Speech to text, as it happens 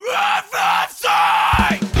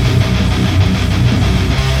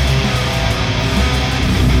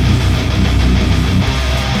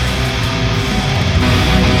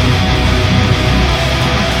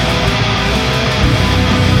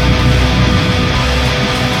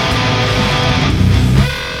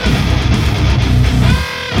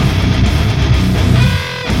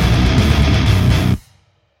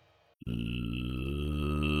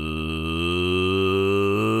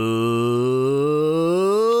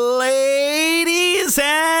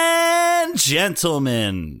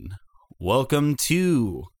gentlemen, welcome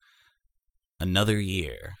to another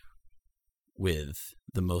year with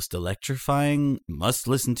the most electrifying,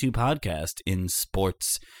 must-listen-to podcast in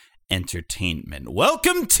sports entertainment.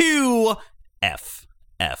 Welcome to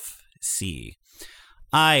FFC.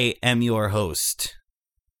 I am your host,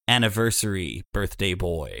 anniversary birthday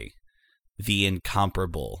boy, the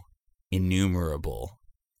incomparable, innumerable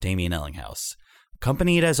Damian Ellinghaus,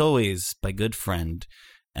 accompanied as always by good friend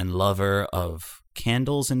and lover of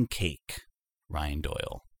candles and cake, Ryan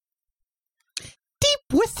Doyle. Deep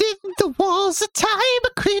within the walls of time,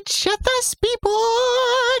 a creature thus be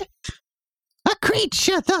born. A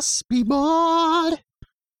creature thus be born.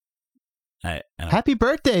 Happy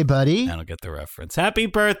birthday, buddy. I don't get the reference. Happy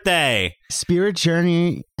birthday. Spirit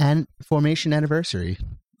Journey and Formation Anniversary.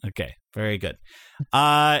 Okay, very good.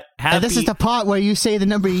 And this is the part where you say the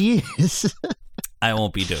number of years. I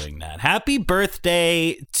won't be doing that. Happy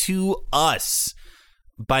birthday to us.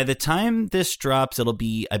 By the time this drops, it'll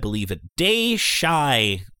be, I believe, a day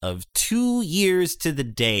shy of 2 years to the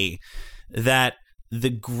day that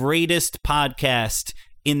the greatest podcast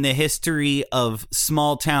in the history of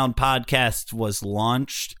small town podcasts was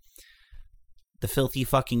launched. The filthy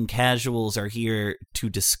fucking casuals are here to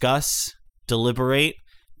discuss, deliberate,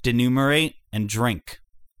 denumerate, and drink.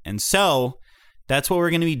 And so that's what we're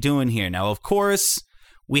going to be doing here. Now, of course,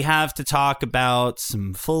 we have to talk about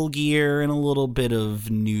some Full Gear and a little bit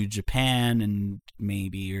of New Japan and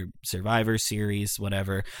maybe your Survivor Series,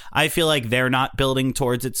 whatever. I feel like they're not building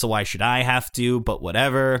towards it, so why should I have to? But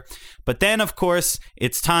whatever. But then, of course,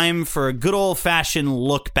 it's time for a good old-fashioned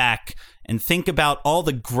look back and think about all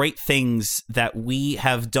the great things that we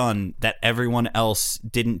have done that everyone else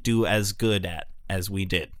didn't do as good at as we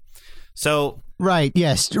did. So, right,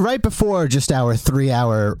 yes. Right before just our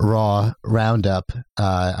 3-hour Raw roundup,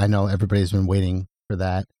 I know everybody's been waiting for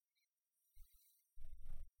that.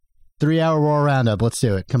 3-hour Raw roundup. Let's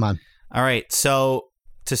do it. Come on. All right. So,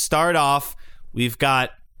 to start off, we've got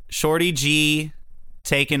Shorty G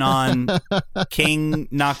taking on King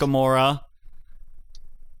Nakamura.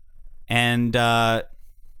 And,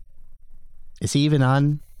 is he even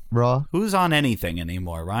on Raw? Who's on anything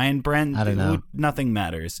anymore? Ryan, Brent? I don't know. Nothing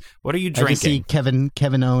matters. What are you drinking? I just see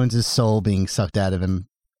Kevin Owens' soul being sucked out of him.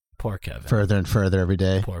 Poor Kevin. Further and further every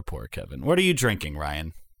day. Poor Kevin. What are you drinking,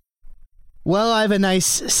 Ryan? Well, I have a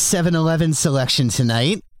nice 7-Eleven selection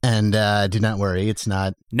tonight, and do not worry, it's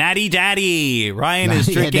not... Natty Daddy! Ryan is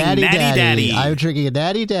drinking Natty Daddy. I'm drinking a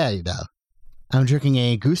Natty Daddy now. I'm drinking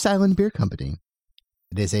a Goose Island Beer Company.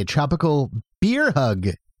 It is a tropical beer hug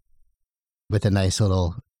with a nice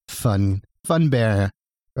little fun bear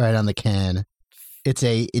right on the can. It's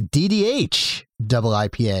a DDH double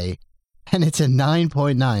IPA, and it's a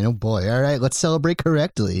 9.9. Oh boy! All right, let's celebrate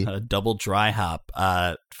correctly. A double dry hop.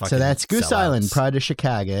 So that's Goose sellouts. Island, Pride of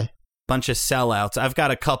Chicago. Bunch of sellouts. I've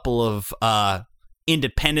got a couple of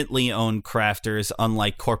independently owned crafters,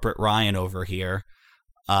 unlike corporate Ryan over here.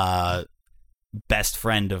 Best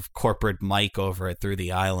friend of corporate Mike over at Through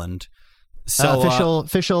the Island. So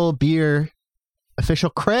official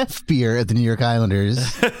craft beer at the New York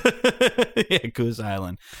Islanders. Yeah, Goose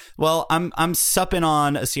Island. Well, I'm supping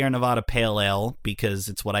on a Sierra Nevada Pale Ale because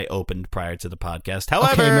it's what I opened prior to the podcast.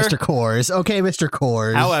 However, okay, Mr. Coors.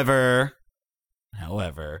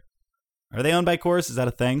 However, are they owned by Coors? Is that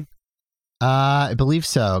a thing? I believe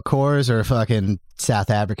so. Coors or fucking South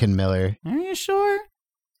African Miller. Are you sure?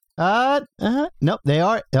 Nope, they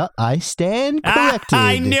are. I stand corrected.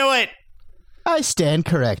 I knew it. I stand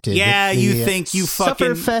corrected. Yeah, you think you fucking...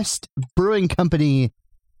 Sufferfest Brewing Company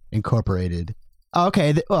Incorporated.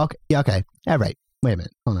 Okay, okay. All right. Wait a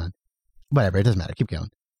minute. Hold on. Whatever, it doesn't matter. Keep going.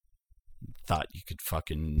 Thought you could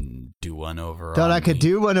fucking do one over Thought on I could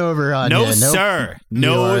do one over on no, you. Sir. You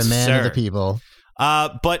no, are a man sir. of the people.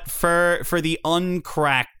 But for the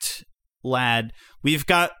uncracked lad, we've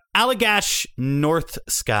got Allagash North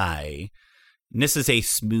Sky. And this is a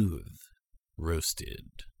smooth,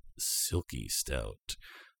 roasted, silky stout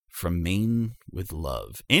from Maine with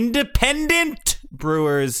love. Independent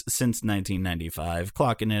brewers since 1995,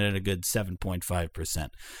 clocking it at a good 7.5%.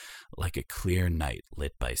 Like a clear night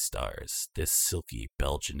lit by stars, this silky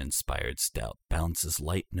Belgian-inspired stout balances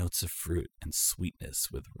light notes of fruit and sweetness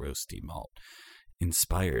with roasty malt,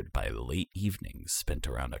 inspired by late evenings spent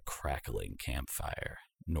around a crackling campfire.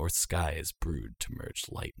 North Sky is brewed to merge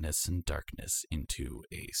lightness and darkness into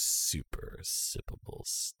a super sippable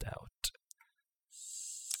stout.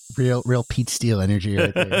 Real Pete Steele energy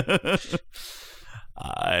right there.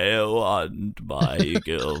 I want my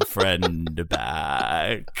girlfriend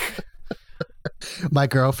back. My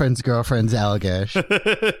girlfriend's Allagash.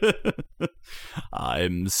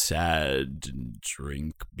 I'm sad and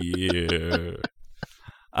drink beer.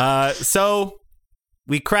 So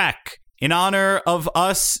we crack in honor of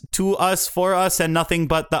us, to us, for us, and nothing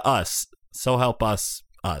but the us. So help us,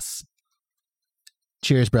 us.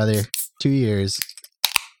 Cheers, brother. 2 years.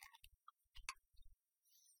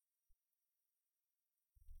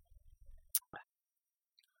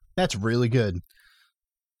 That's really good.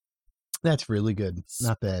 That's really good.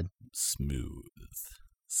 Not bad. Smooth,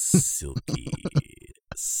 silky,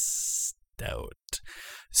 stout.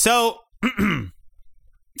 So,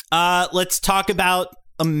 let's talk about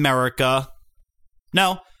America.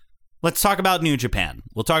 No, let's talk about New Japan.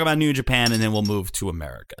 We'll talk about New Japan and then we'll move to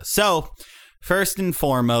America. So, first and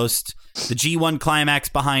foremost, the G1 Climax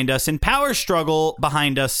behind us and Power Struggle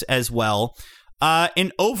behind us as well.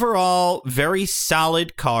 An overall very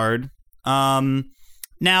solid card.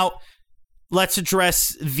 Now, let's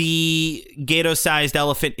address the Gato-sized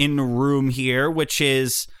elephant in the room here, which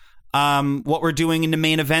is what we're doing in the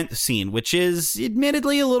main event scene, which is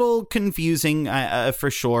admittedly a little confusing for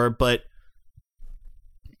sure. But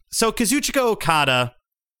so Kazuchika Okada,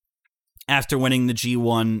 after winning the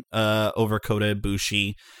G1 over Kota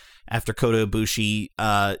Ibushi, after Kota Ibushi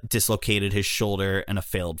dislocated his shoulder in a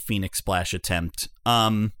failed Phoenix Splash attempt,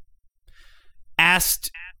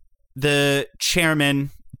 asked the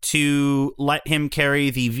chairman to let him carry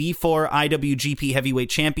the V4 IWGP Heavyweight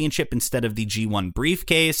Championship instead of the G1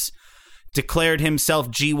 briefcase, declared himself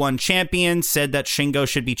G1 champion, said that Shingo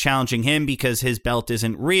should be challenging him because his belt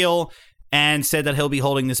isn't real, and said that he'll be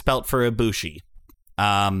holding this belt for Ibushi.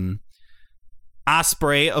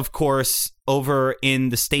 Ospreay, of course, over in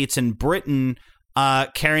the States and Britain,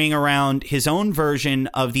 carrying around his own version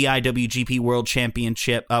of the IWGP World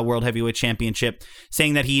Championship, World Heavyweight Championship,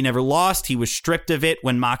 saying that he never lost. He was stripped of it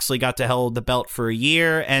when Moxley got to hold the belt for a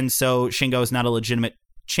year, and so Shingo is not a legitimate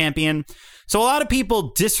champion. So a lot of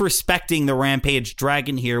people disrespecting the Rampage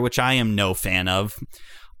Dragon here, which I am no fan of.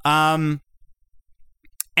 And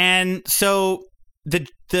so the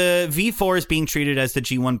V4 is being treated as the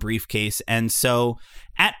G1 briefcase, and so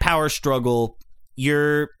at Power Struggle,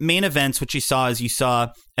 your main events, which you saw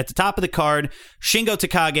at the top of the card, Shingo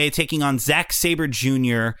Takagi taking on Zack Sabre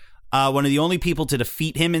Jr., one of the only people to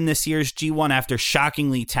defeat him in this year's G1 after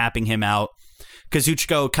shockingly tapping him out.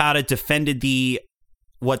 Kazuchika Okada defended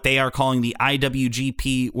what they are calling the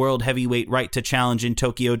IWGP World Heavyweight right to challenge in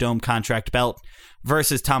Tokyo Dome contract belt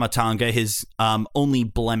versus Tama Tonga, his only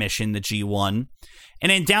blemish in the G1. And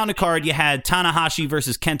then down the card, you had Tanahashi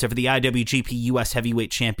versus Kenta for the IWGP US Heavyweight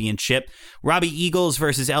Championship, Robbie Eagles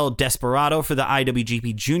versus El Desperado for the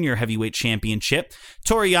IWGP Junior Heavyweight Championship,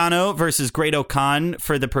 Toru Yano versus Great-O-Khan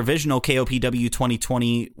for the provisional KOPW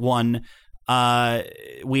 2021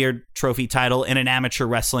 Weird Trophy title in an amateur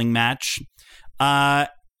wrestling match, and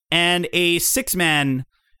a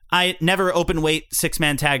never open weight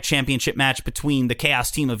 6-man tag championship match between the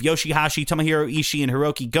Chaos team of Yoshihashi, Tomohiro Ishii, and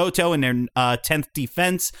Hiroki Goto in their 10th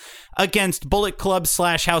defense against Bullet Club /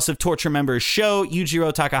 House of Torture members Sho,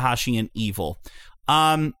 Yujiro Takahashi, and Evil.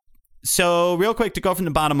 So real quick to go from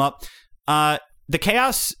the bottom up, the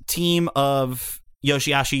Chaos team of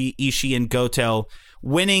Yoshihashi, Ishii, and Goto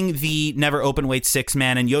winning the never open weight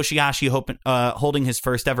 6-man and Yoshihashi holding his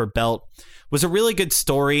first ever belt was a really good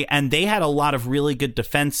story, and they had a lot of really good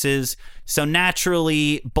defenses. So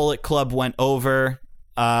naturally, Bullet Club went over.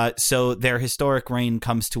 So their historic reign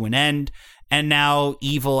comes to an end, and now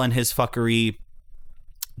Evil and his fuckery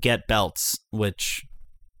get belts, which,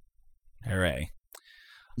 hooray.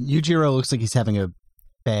 Yujiro looks like he's having a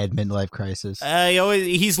bad midlife crisis.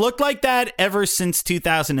 He's looked like that ever since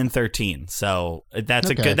 2013. So that's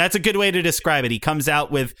a good way to describe it. He comes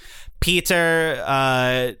out with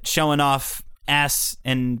Peter showing off ass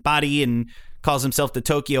and body and calls himself the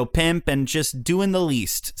Tokyo Pimp and just doing the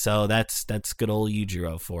least. So that's good old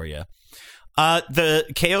Yujiro for you. The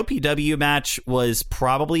KOPW match was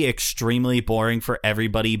probably extremely boring for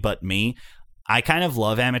everybody but me. I kind of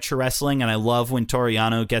love amateur wrestling, and I love when Toru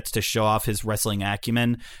Yano gets to show off his wrestling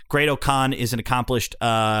acumen. Great-O-Khan is an accomplished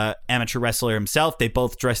amateur wrestler himself. They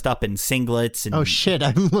both dressed up in singlets. And oh, shit.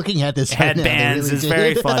 I'm looking at this headbands. Really it's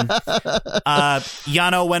very fun.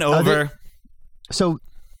 Yano went over. So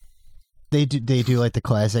they do like the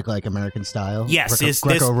classic like American style? Yes.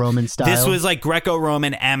 Greco-Roman style? This was like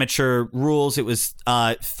Greco-Roman amateur rules. It was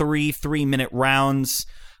 3-minute rounds.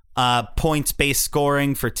 Points-based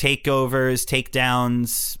scoring for takeovers,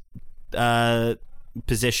 takedowns,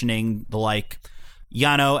 positioning, the like.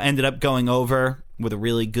 Yano ended up going over with a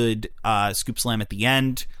really good scoop slam at the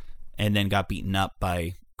end, and then got beaten up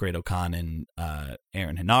by Great-O-Khan and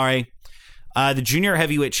Aaron Henare. The Junior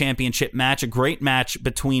Heavyweight Championship match, a great match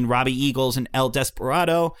between Robbie Eagles and El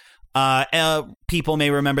Desperado. People may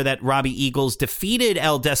remember that Robbie Eagles defeated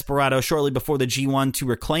El Desperado shortly before the G1 to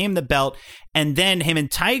reclaim the belt, and then him and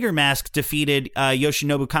Tiger Mask defeated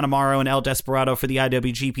Yoshinobu Kanemaru and El Desperado for the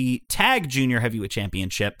IWGP Tag Junior Heavyweight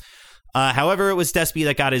Championship. However, it was Despy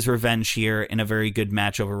that got his revenge here in a very good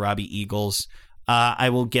match over Robbie Eagles. I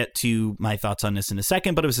will get to my thoughts on this in a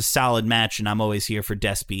second, but it was a solid match, and I'm always here for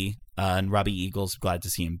Despy and Robbie Eagles. Glad to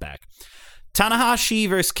see him back. Tanahashi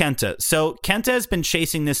versus Kenta. So Kenta has been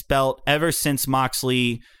chasing this belt ever since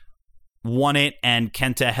Moxley won it, and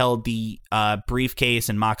Kenta held the briefcase,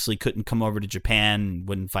 and Moxley couldn't come over to Japan,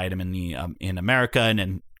 wouldn't fight him in America, and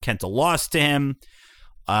then Kenta lost to him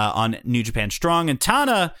on New Japan Strong. And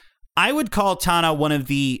Tana, I would call Tana one of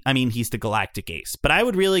the, I mean, he's the Galactic Ace, but I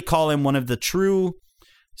would really call him one of the true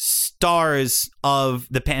stars of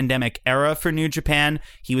the pandemic era for New Japan.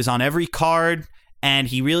 He was on every card, and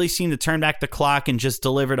he really seemed to turn back the clock and just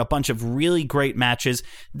delivered a bunch of really great matches.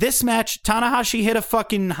 This match, Tanahashi hit a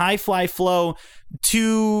fucking high fly flow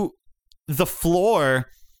to the floor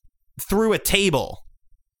through a table.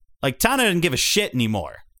 Like, Tana didn't give a shit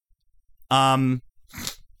anymore. But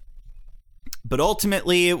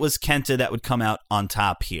ultimately, it was Kenta that would come out on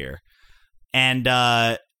top here. And,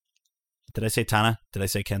 did I say Tana? Did I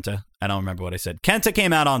say Kenta? I don't remember what I said. Kenta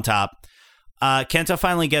came out on top. Kenta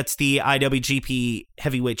finally gets the IWGP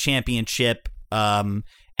Heavyweight Championship and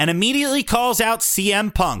immediately calls out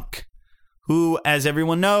CM Punk, who, as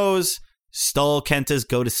everyone knows, stole Kenta's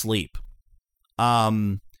Go to Sleep.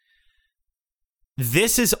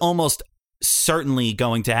 This is almost certainly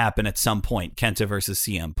going to happen at some point, Kenta versus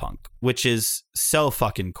CM Punk, which is so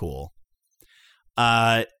fucking cool.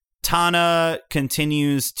 Tana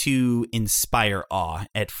continues to inspire awe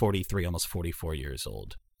at 43, almost 44 years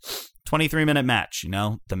old. 23-minute match, you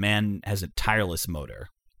know? The man has a tireless motor.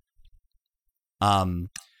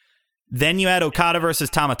 Then you had Okada versus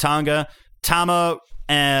Tama Tonga. Tama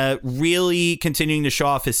really continuing to show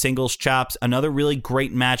off his singles chops. Another really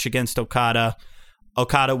great match against Okada.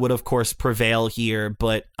 Okada would, of course, prevail here,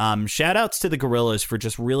 but shout-outs to the Guerrillas for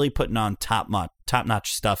just really putting on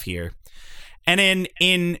top-notch stuff here. And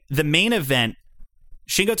in the main event,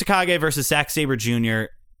 Shingo Takagi versus Zack Sabre Jr.,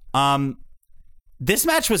 this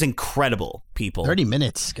match was incredible, people. 30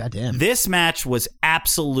 minutes, goddamn. This match was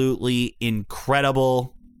absolutely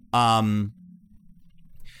incredible. I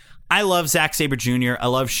love Zack Sabre Jr. I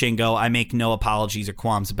love Shingo. I make no apologies or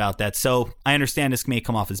qualms about that. So I understand this may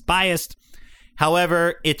come off as biased.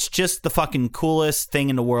 However, it's just the fucking coolest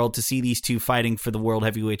thing in the world to see these two fighting for the World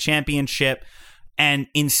Heavyweight Championship, and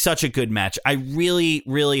in such a good match. I really,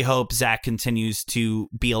 really hope Zack continues to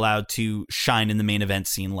be allowed to shine in the main event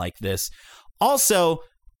scene like this. Also,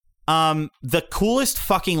 the coolest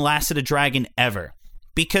fucking Last of the Dragon ever.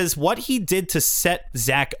 Because what he did to set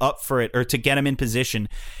Zack up for it, or to get him in position,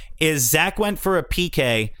 is Zack went for a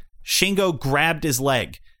PK, Shingo grabbed his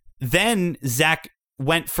leg. Then Zack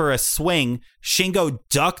went for a swing, Shingo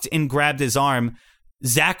ducked and grabbed his arm.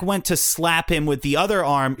 Zack went to slap him with the other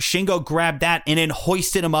arm, Shingo grabbed that and then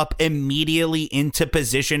hoisted him up immediately into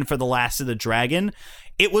position for the Last of the Dragon.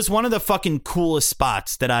 It was one of the fucking coolest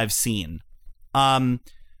spots that I've seen.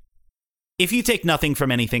 If you take nothing from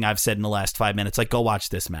anything I've said in the last 5 minutes, like, go watch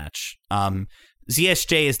this match.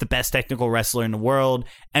 ZSJ is the best technical wrestler in the world,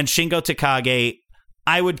 and Shingo Takagi,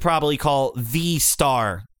 I would probably call the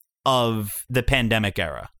star of the pandemic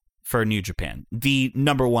era for New Japan. The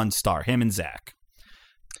number one star, him and Zack.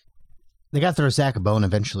 They got to throw Zack a bone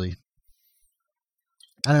eventually.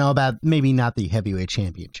 I don't know about, maybe not the heavyweight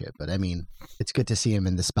championship, but I mean, it's good to see him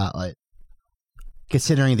in the spotlight,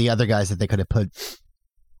 considering the other guys that they could have put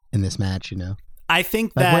in this match, you know? I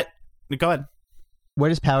think like that... Go ahead. Where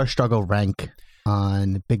does Power Struggle rank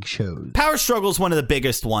on big shows? Power Struggle is one of the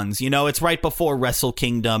biggest ones. You know, it's right before Wrestle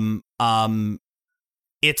Kingdom.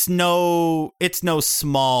 It's no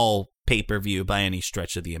small pay-per-view by any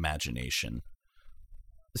stretch of the imagination.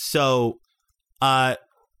 So,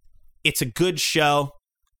 it's a good show,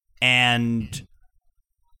 and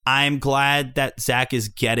I'm glad that Zack is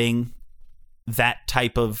getting that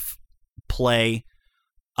type of play.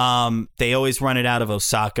 They always run it out of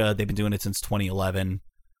Osaka. They've been doing it since 2011.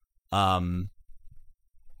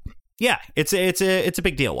 Yeah, it's a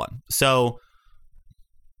big deal one. So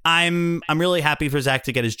I'm really happy for Zack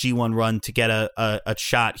to get his G1 run, to get a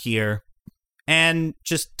shot here, and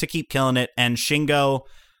just to keep killing it. And Shingo,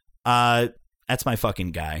 that's my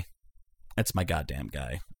fucking guy. That's my goddamn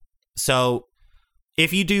guy. So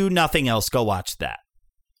if you do nothing else, go watch that.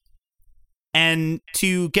 And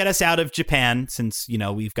to get us out of Japan, since,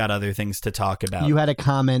 we've got other things to talk about. You had a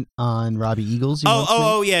comment on Robbie Eagles.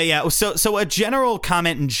 Yeah. So a general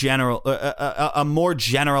comment in general, a more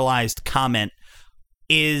generalized comment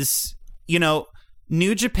is,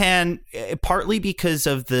 New Japan, partly because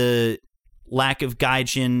of the lack of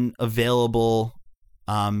gaijin available,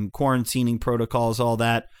 quarantining protocols, all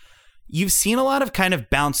that. You've seen a lot of kind of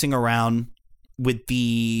bouncing around with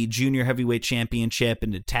the junior heavyweight championship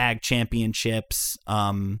and the tag championships,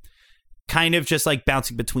 kind of just like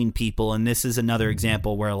bouncing between people. And this is another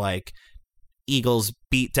example where like Eagles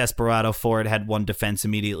beat Desperado for it, had one defense,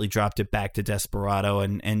 immediately dropped it back to Desperado.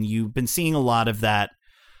 And you've been seeing a lot of that.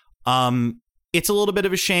 It's a little bit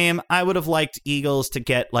of a shame. I would have liked Eagles to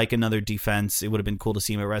get like another defense. It would have been cool to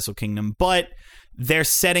see him at Wrestle Kingdom, but they're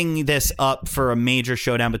setting this up for a major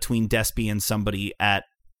showdown between Despy and somebody at,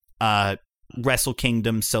 Wrestle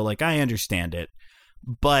Kingdom, so like I understand it,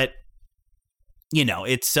 but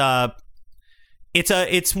it's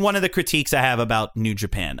one of the critiques I have about New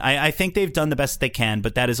Japan. I think they've done the best they can,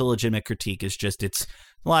 but that is a legitimate critique. It's just it's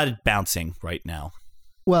a lot of bouncing right now.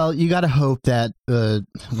 Well, you got to hope that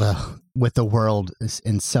with the world is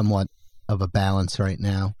in somewhat of a balance right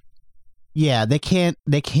now. Yeah, they can't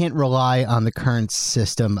rely on the current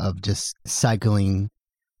system of just cycling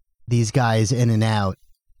these guys in and out.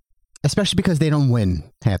 Especially because they don't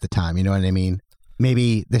win half the time, you know what I mean?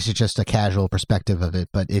 Maybe this is just a casual perspective of it,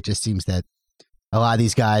 but it just seems that a lot of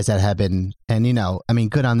these guys that have been, and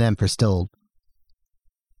good on them for still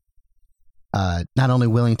not only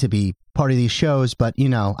willing to be part of these shows, but you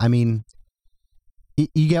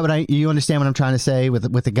get you understand what I'm trying to say with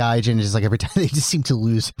the gaijin. Just like every time they just seem to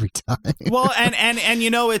lose every time. Well, and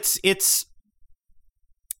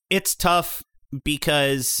it's tough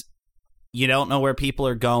because you don't know where people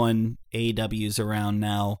are going. AEW's around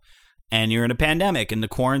now, and you're in a pandemic, and the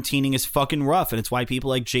quarantining is fucking rough, and it's why people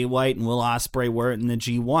like Jay White and Will Ospreay weren't in the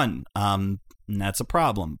G1. And that's a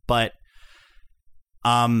problem. But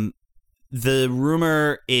the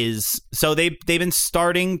rumor is, so they've been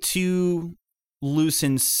starting to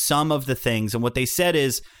loosen some of the things, and what they said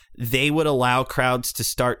is they would allow crowds to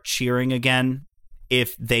start cheering again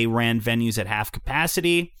if they ran venues at half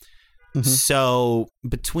capacity. Mm-hmm. So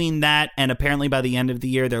between that and apparently by the end of the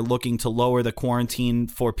year, they're looking to lower the quarantine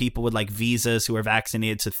for people with like visas who are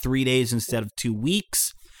vaccinated to 3 days instead of 2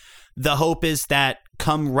 weeks. The hope is that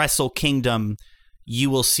come Wrestle Kingdom, you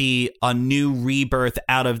will see a new rebirth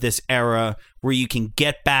out of this era where you can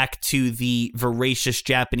get back to the voracious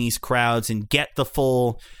Japanese crowds and get the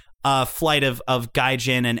full flight of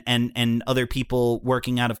gaijin and other people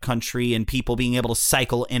working out of country and people being able to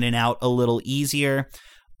cycle in and out a little easier.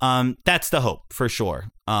 That's the hope for sure.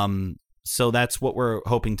 So that's what we're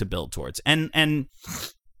hoping to build towards. And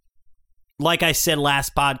like I said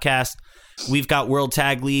last podcast, we've got World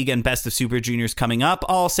Tag League and Best of Super Juniors coming up.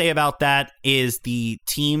 All I'll say about that is the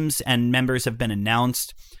teams and members have been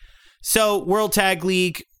announced. So World Tag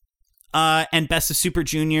League and Best of Super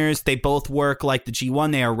Juniors, they both work like the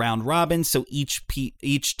G1. They are round robin, so each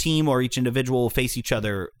team or each individual will face each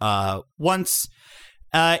other once.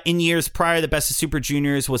 In years prior, the Best of Super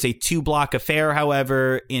Juniors was a 2-block affair.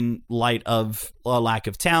 However, in light of a lack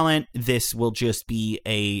of talent, this will just be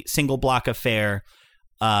a single block affair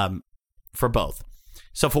for both.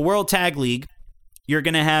 So for World Tag League, you're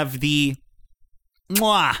going to have the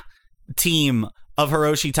team of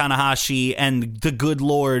Hiroshi Tanahashi and the good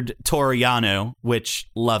Lord Toru Yano, which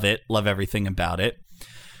love it. Love everything about it.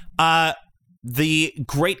 The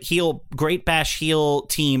Great Bash heel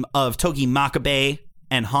team of Togi Makabe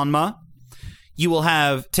and Honma. You will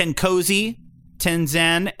have Tenkozy,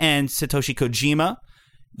 Tenzan, and Satoshi Kojima.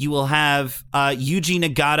 You will have Yuji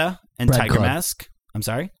Nagata and Bread Tiger Club. Mask. I'm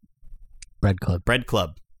sorry? Bread Club. Bread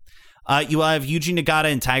Club. You will have Yuji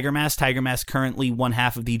Nagata and Tiger Mask. Tiger Mask currently one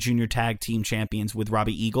half of the junior tag team champions with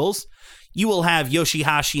Robbie Eagles. You will have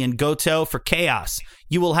Yoshihashi and Goto for Chaos.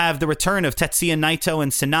 You will have the return of Tetsuya Naito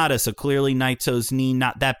and Sonata, so clearly Naito's knee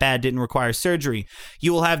not that bad, didn't require surgery.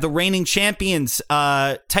 You will have the reigning champions,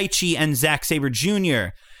 Taichi and Zack Sabre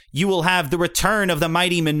Jr. You will have the return of the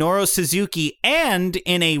mighty Minoru Suzuki, and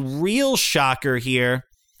in a real shocker here,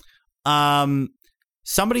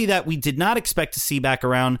 somebody that we did not expect to see back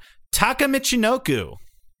around, Taka Michinoku.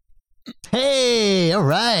 Hey, all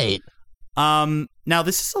right. Now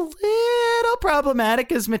this is a little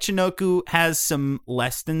problematic as Michinoku has some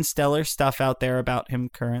less than stellar stuff out there about him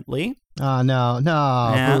currently. Oh, no.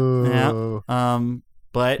 Yeah.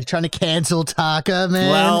 But you're trying to cancel Taka, man.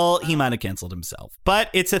 Well, he might have canceled himself, but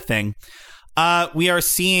it's a thing. We are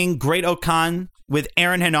seeing Great Okan with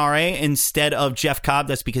Aaron Henare instead of Jeff Cobb.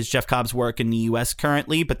 That's because Jeff Cobb's work in the U.S.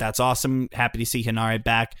 currently, but that's awesome. Happy to see Henare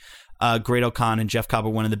back. Great-O-Khan and Jeff Cobb are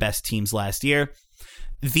one of the best teams last year.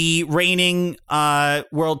 The reigning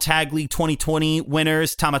World Tag League 2020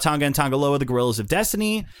 winners, Tama Tonga and Tongaloa, the Gorillas of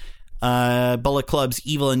Destiny. Bullet Club's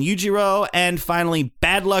Evil and Yujiro, and finally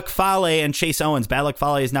Bad Luck Fale and Chase Owens. Bad Luck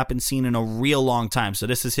Fale has not been seen in a real long time, so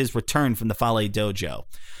this is his return from the Fale Dojo.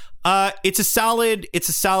 It's a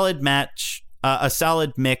solid match, a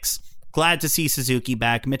solid mix. Glad to see Suzuki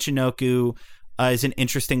back. Michinoku is an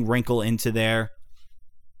interesting wrinkle into there.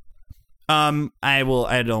 I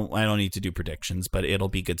don't need to do predictions, but it'll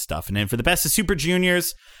be good stuff. And then for the Best of Super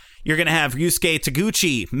Juniors, you're going to have Ryusuke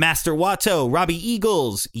Taguchi, Master Wato, Robbie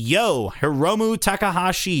Eagles, Yo, Hiromu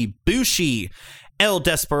Takahashi, Bushi, El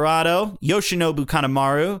Desperado, Yoshinobu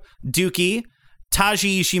Kanemaru, Dookie,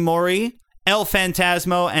 Taji Ishimori, El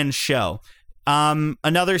Phantasmo, and Sho.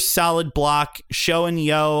 Another solid block. Sho and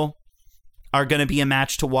Yo are going to be a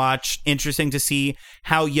match to watch. Interesting to see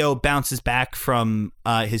how Yo bounces back from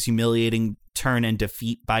his humiliating turn and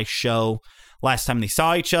defeat by Sho last time they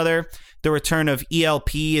saw each other. The return of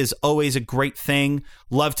ELP is always a great thing.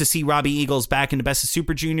 Love to see Robbie Eagles back in the Best of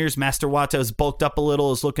Super Juniors. Master Wato's bulked up a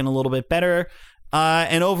little, is looking a little bit better.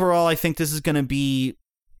 And overall, I think this is going to be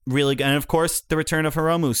really good. And of course, the return of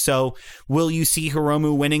Hiromu. So will you see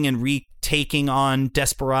Hiromu winning and retaking on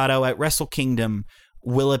Desperado at Wrestle Kingdom?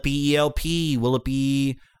 Will it be ELP? Will it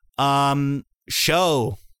be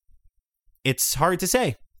Sho? It's hard to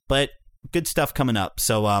say, but good stuff coming up.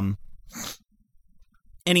 So,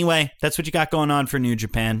 anyway, that's what you got going on for New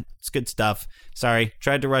Japan. It's good stuff. Sorry,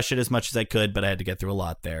 tried to rush it as much as I could, but I had to get through a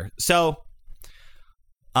lot there. So,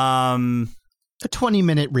 a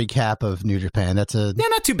 20-minute recap of New Japan. That's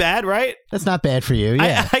not too bad, right? That's not bad for you.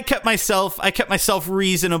 Yeah, I kept myself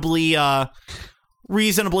reasonably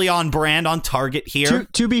on brand, on target here.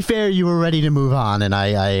 To be fair, you were ready to move on, and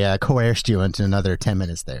I coerced you into another 10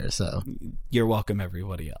 minutes there. So you're welcome,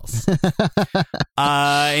 everybody else.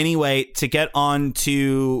 Anyway, to get on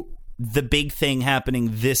to the big thing happening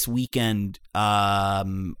this weekend, a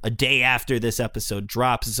day after this episode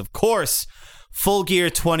drops, is of course Full Gear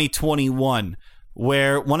 2021,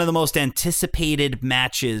 where one of the most anticipated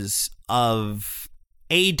matches of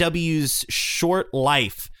AEW's short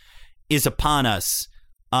life is upon us,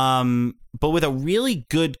 but with a really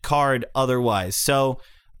good card otherwise. So,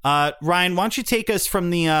 Ryan, why don't you take us from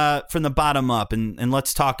the bottom up, and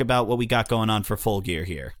let's talk about what we got going on for Full Gear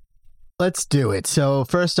here. Let's do it. So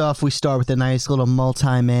first off, we start with a nice little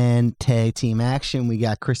multi-man tag team action. We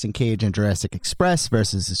got Christian Cage and Jurassic Express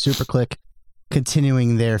versus the Super Click,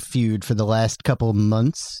 continuing their feud for the last couple of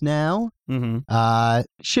months now. Mm-hmm.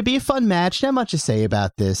 Should be a fun match. Not much to say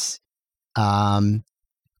about this.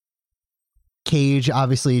 Cage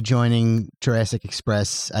obviously joining Jurassic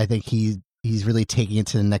Express. I think he's really taking it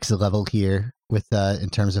to the next level here with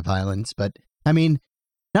in terms of violence. But I mean,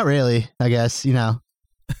 not really. I guess he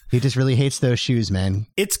just really hates those shoes, man.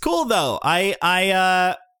 It's cool though.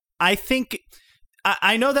 I think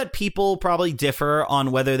I know that people probably differ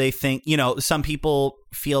on whether they think some people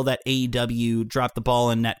feel that AEW dropped the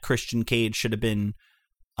ball and that Christian Cage should have been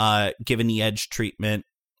given the edge treatment.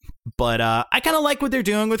 But I kind of like what they're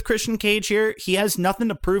doing with Christian Cage here. He has nothing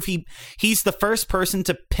to prove. He's the first person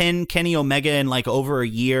to pin Kenny Omega in like over a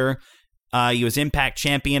year. He was Impact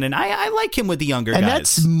champion, and I like him with the younger guys. And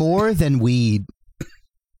that's more than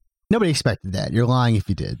nobody expected that. You're lying if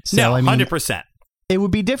you did. So, no, 100%. It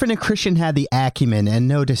would be different if Christian had the acumen, and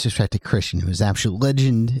no disrespect to Christian, who's an absolute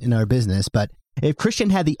legend in our business, but if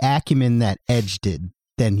Christian had the acumen that Edge did,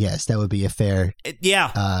 then yes, that would be a fair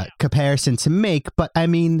comparison to make. But I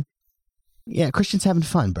mean, yeah, Christian's having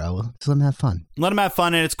fun, bro. Just let him have fun. Let him have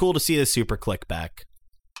fun, and it's cool to see the Super Click back.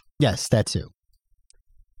 Yes, that too.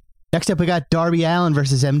 Next up, we got Darby Allin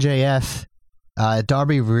versus MJF.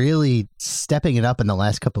 Darby really stepping it up in the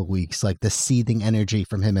last couple of weeks. Like the seething energy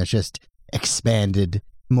from him has just expanded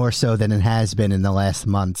more so than it has been in the last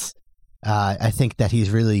months. I think that he's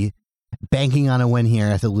really banking on a win here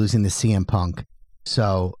after losing to CM Punk.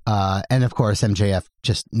 So, and of course, MJF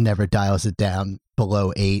just never dials it down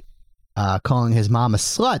below 8, calling his mom a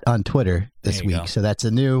slut on Twitter this week. Go. So that's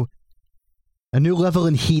a new level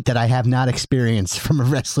in heat that I have not experienced from a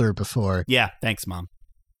wrestler before. Yeah, thanks, Mom.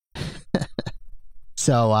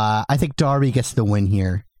 So I think Darby gets the win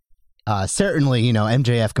here. Certainly,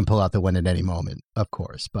 MJF can pull out the win at any moment, of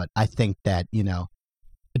course. But I think that,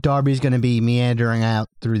 Darby's going to be meandering out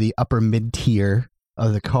through the upper mid-tier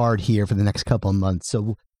of the card here for the next couple of months.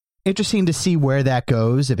 So interesting to see where that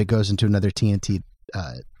goes, if it goes into another TNT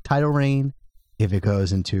title reign, if it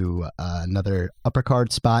goes into another upper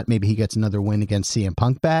card spot. Maybe he gets another win against CM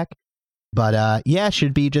Punk back. But yeah,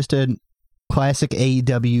 should be just a classic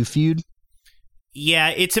AEW feud. Yeah,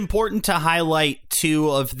 it's important to highlight two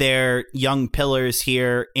of their young pillars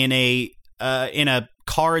here in a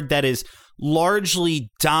card that is largely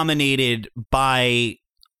dominated by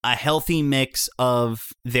a healthy mix of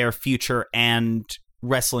their future and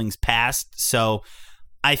wrestling's past. So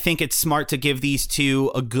I think it's smart to give these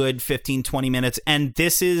two a good 15-20 minutes. And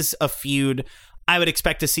this is a feud I would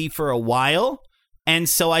expect to see for a while. And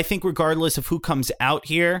so I think regardless of who comes out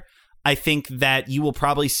here, I think that you will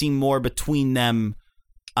probably see more between them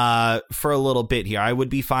for a little bit here. I would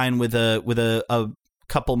be fine with a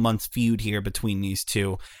couple months feud here between these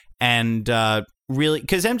two. And really,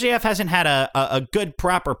 because MJF hasn't had a good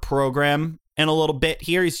proper program in a little bit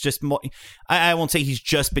here. He's just more, I won't say he's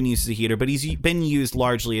just been used as a heater, but he's been used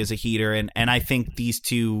largely as a heater. And I think these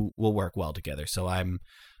two will work well together. So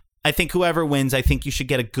I think whoever wins, I think you should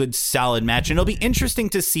get a good solid match. And it'll be interesting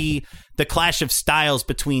to see the clash of styles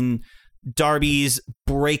between Darby's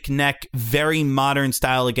breakneck, very modern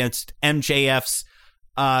style against MJF's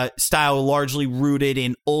style largely rooted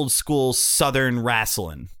in old school Southern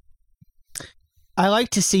wrestling. I like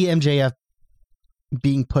to see MJF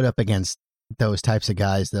being put up against those types of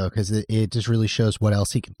guys, though, because it just really shows what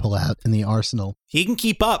else he can pull out in the arsenal. He can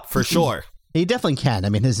keep up, for sure. He definitely can. I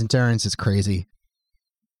mean, his endurance is crazy.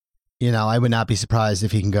 You know, I would not be surprised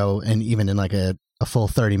if he can go and even in like a full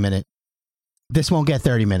 30-minute. This won't get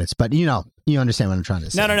 30 minutes, but you understand what I'm trying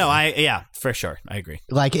to say. No. Yeah, for sure. I agree.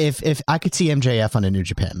 Like if I could see MJF on a New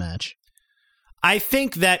Japan match. I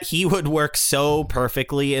think that he would work so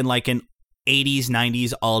perfectly in like an 80s,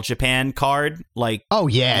 90s All Japan card. Like, oh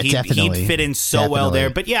yeah, definitely. He'd fit in so well there.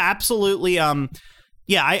 But yeah, absolutely. I'm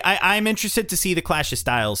interested to see the clash of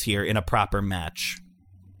styles here in a proper match.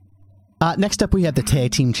 Next up, we have the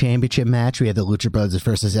Tag Team Championship match. We have the Lucha Brothers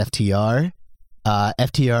versus FTR.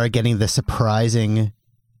 FTR getting the surprising,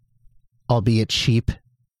 albeit cheap,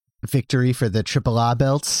 victory for the AAA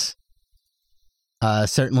belts.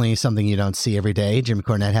 Certainly something you don't see every day. Jim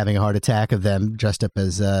Cornette having a heart attack of them dressed up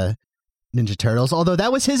as Ninja Turtles, although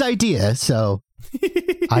that was his idea, so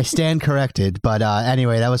I stand corrected. But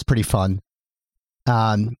anyway, that was pretty fun.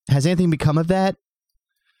 Has anything become of that?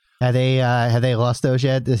 Have they lost those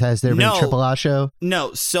yet? Has there been a AAA show?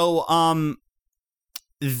 No. So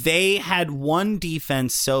they had one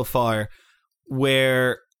defense so far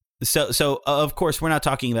where so of course we're not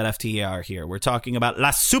talking about FTR here. We're talking about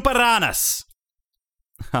Las Superanas.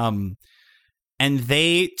 And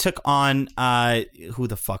they took on who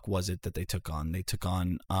the fuck was it that they took on? They took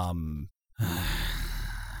on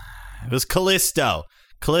it was Kalisto.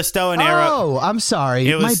 Kalisto and Arrow. Oh, I'm sorry.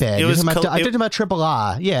 My bad. I'm talking about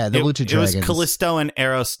AAA. Yeah, the Lucha Dragons. It was Kalisto and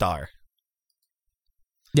Aerostar.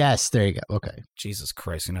 Yes, there you go. Okay. Jesus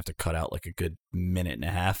Christ, I'm going to have to cut out like a good minute and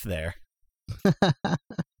a half there.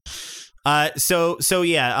 So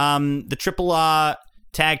yeah, the AAA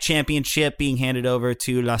Tag Championship being handed over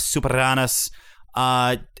to Las Superanas,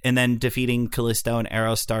 and then defeating Kalisto and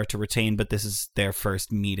Aerostar to retain, but this is their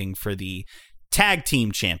first meeting for the Tag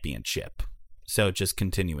Team Championship. So just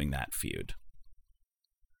continuing that feud.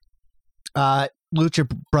 Lucha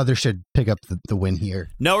Brothers should pick up the win here.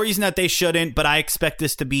 No reason that they shouldn't, but I expect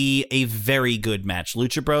this to be a very good match.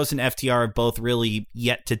 Lucha Bros and FTR have both really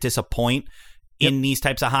yet to disappoint in these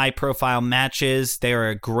types of high profile matches. They're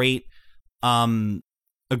a great, their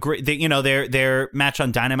match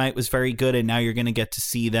on Dynamite was very good, and now you're going to get to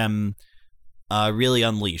see them really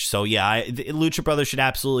unleash. So yeah, the Lucha Brothers should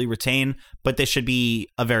absolutely retain, but this should be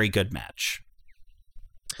a very good match.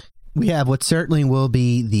 We have what certainly will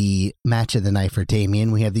be the match of the night for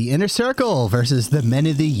Damien. We have the Inner Circle versus the Men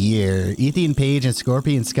of the Year, Ethan Page and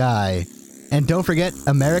Scorpion Sky. And don't forget,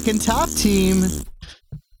 American Top Team.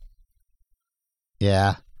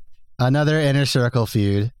 Yeah, another Inner Circle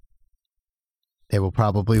feud. They will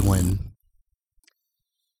probably win.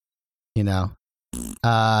 You know.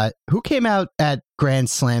 Who came out at Grand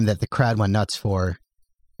Slam that the crowd went nuts for?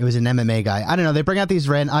 It was an MMA guy. I don't know. They bring out these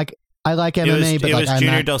I like MMA, but it like was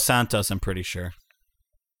Junior Dos Santos, I'm pretty sure.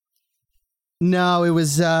 No, it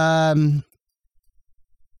was Masvidal.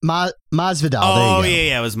 Oh,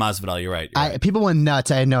 yeah, it was Masvidal. You're right. People went nuts.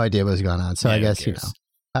 I had no idea what was going on, so I guess,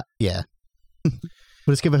 yeah.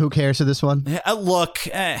 We'll just give a who cares to this one. Look,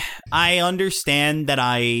 I understand that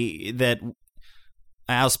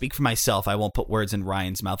I'll speak for myself. I won't put words in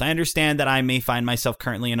Ryan's mouth. I understand that I may find myself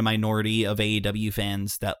currently in a minority of AEW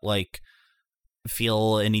fans that like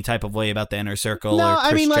feel any type of way about the Inner Circle. No, or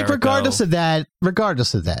Chris I mean, like Jericho. regardless of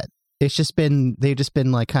that, they've just been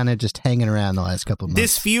like kind of just hanging around the last couple of months.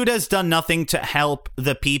 This feud has done nothing to help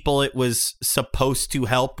the people it was supposed to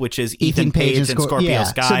help, which is Ethan Page and Scorpio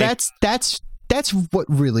Sky. So that's what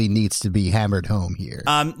really needs to be hammered home here.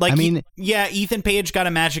 Ethan Page got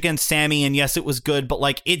a match against Sammy, and yes, it was good, but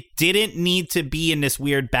like it didn't need to be in this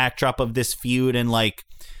weird backdrop of this feud. And like,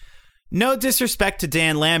 no disrespect to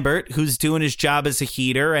Dan Lambert, who's doing his job as a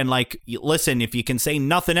heater, and like, listen, if you can say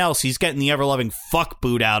nothing else, he's getting the ever-loving fuck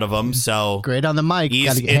boot out of him. So great on the mic.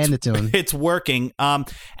 Gotta hand it to him. It's working. And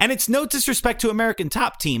it's no disrespect to American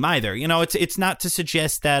Top Team either. You know, it's not to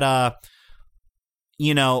suggest that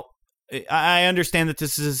I understand that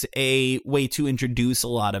this is a way to introduce a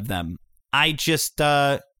lot of them. I just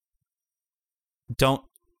don't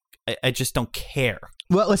care.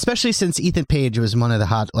 Well, especially since Ethan Page was one of the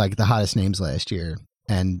hottest names last year,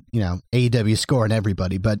 and you know AEW scoring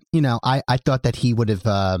everybody. But you know, I thought that he would have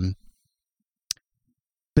been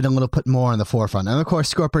a little put more on the forefront. And of course,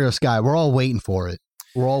 Scorpio Sky, we're all waiting for it.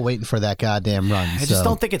 We're all waiting for that goddamn run. I just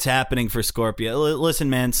don't think it's happening for Scorpio. Listen,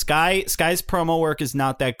 man, Sky's promo work is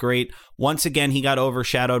not that great. Once again, he got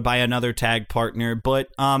overshadowed by another tag partner. But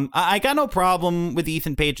I got no problem with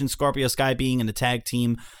Ethan Page and Scorpio Sky being in a tag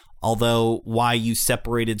team. Although, why you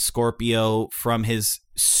separated Scorpio from his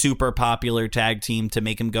super popular tag team to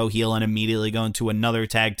make him go heel and immediately go into another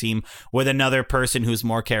tag team with another person who's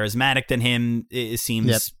more charismatic than him, it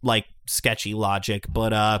seems like sketchy logic.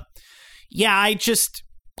 But and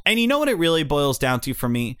you know what it really boils down to for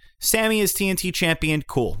me? Sammy is TNT champion,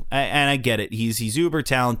 cool. And I get it. He's uber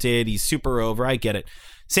talented. He's super over. I get it.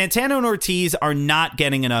 Santana and Ortiz are not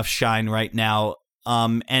getting enough shine right now.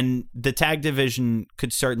 And the tag division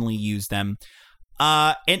could certainly use them.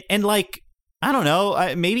 And like, I don't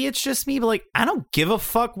know, maybe it's just me, but like, I don't give a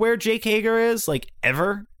fuck where Jake Hager is, like,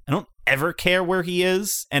 ever. I don't ever care where he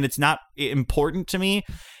is, and it's not important to me.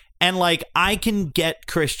 And like, I can get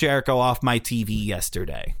Chris Jericho off my TV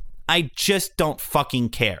yesterday. I just don't fucking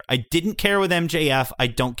care. I didn't care with MJF. I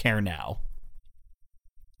don't care now.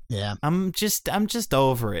 Yeah. I'm just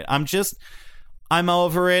over it. I'm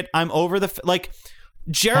over it. I'm over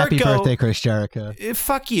Jericho. Happy birthday, Chris Jericho.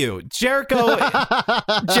 Fuck you. Jericho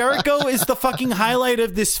is the fucking highlight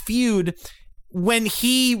of this feud when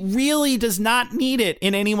he really does not need it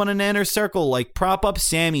in anyone in the inner circle. Like, prop up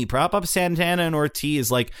Sammy, prop up Santana and Ortiz.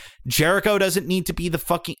 Like, Jericho doesn't need to be the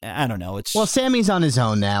fucking, I don't know. Well, Sammy's on his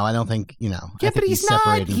own now. I don't think, you know. Yeah, but he's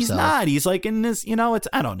not. He's not. He's like in this, you know,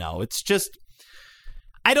 I don't know. It's just,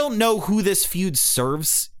 I don't know who this feud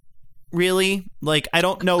serves. Really, like, I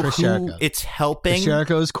don't know Chris who Jericho. It's helping. Chris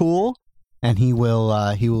Jericho is cool, and he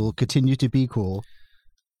will continue to be cool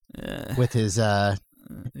with his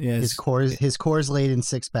Coors Laden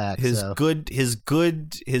six pack. His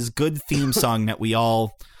good theme song that we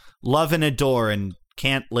all love and adore and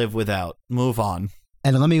can't live without. Move on.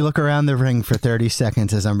 And let me look around the ring for 30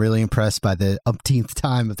 seconds as I'm really impressed by the umpteenth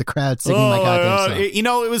time of the crowd singing my goddamn song. You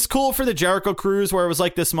know, it was cool for the Jericho Cruise where it was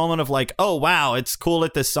like this moment of like, oh, wow, it's cool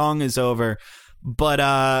that this song is over. But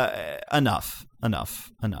enough.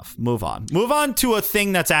 Move on. Move on to a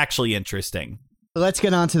thing that's actually interesting. Let's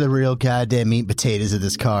get on to the real goddamn meat and potatoes of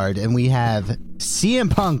this card. And we have CM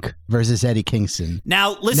Punk versus Eddie Kingston.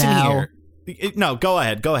 Now, listen here. No, go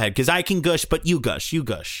ahead, because I can gush, but you gush.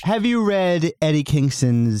 Have you read Eddie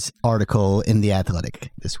Kingston's article in The Athletic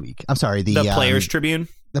this week? I'm sorry, the Players Tribune?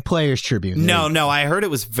 The Players Tribune. No, I heard it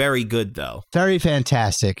was very good, though. Very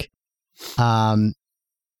fantastic.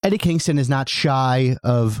 Eddie Kingston is not shy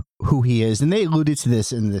of who he is, and they alluded to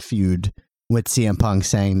this in the feud with CM Punk,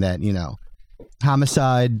 saying that, you know,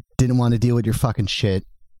 Homicide didn't want to deal with your fucking shit.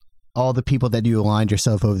 All the people that you aligned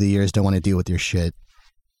yourself over the years don't want to deal with your shit.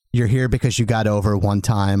 You're here because you got over one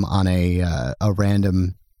time on a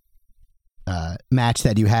random match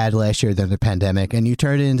that you had last year during the pandemic, and you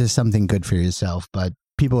turned it into something good for yourself, but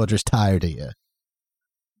people are just tired of you.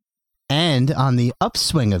 And on the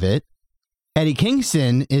upswing of it, Eddie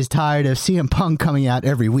Kingston is tired of CM Punk coming out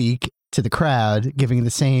every week to the crowd, giving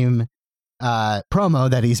the same promo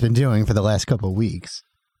that he's been doing for the last couple of weeks.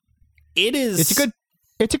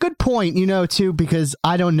 It's a good point, you know, too, because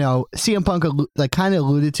I don't know. CM Punk kind of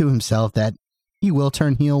alluded to himself that he will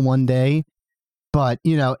turn heel one day, but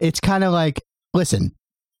you know, it's kind of like, listen,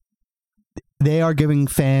 they are giving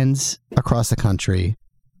fans across the country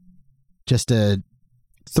just a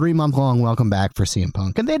 3-month-long welcome back for CM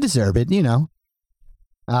Punk, and they deserve it. You know,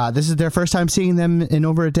 this is their first time seeing them in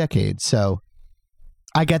over a decade, so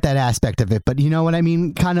I get that aspect of it. But you know what I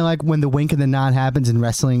mean? Kind of like when the wink and the nod happens in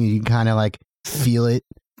wrestling, you kind of like feel it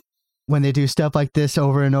when they do stuff like this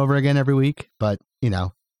over and over again every week. But you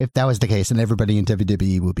know, if that was the case, then everybody in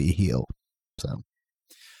WWE would be a heel. So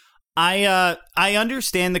I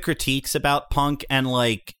understand the critiques about Punk, and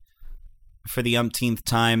like for the umpteenth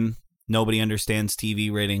time, nobody understands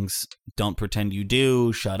TV ratings. Don't pretend you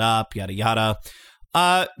do. Shut up. Yada yada.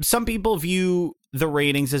 Some people view the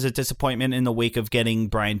ratings as a disappointment in the wake of getting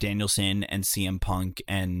Bryan Danielson and CM Punk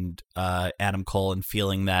and Adam Cole, and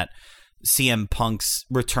feeling that CM Punk's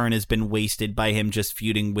return has been wasted by him just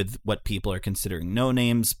feuding with what people are considering no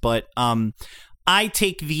names. But I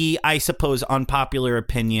take the, I suppose, unpopular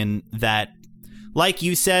opinion that, like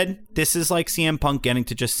you said, this is like CM Punk getting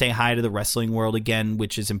to just say hi to the wrestling world again,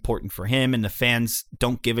 which is important for him, and the fans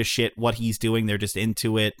don't give a shit what he's doing. They're just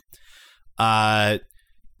into it.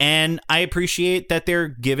 And I appreciate that they're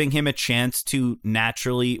giving him a chance to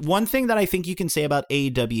naturally. One thing that I think you can say about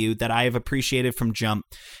AEW that I have appreciated from Jump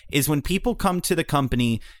is when people come to the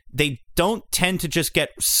company, they don't tend to just get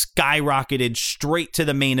skyrocketed straight to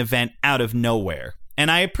the main event out of nowhere. And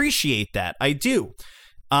I appreciate that. I do.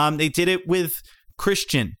 They did it with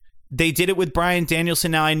Christian. They did it with Bryan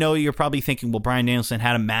Danielson. Now, I know you're probably thinking, well, Bryan Danielson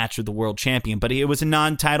had a match with the world champion, but it was a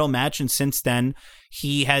non-title match. And since then,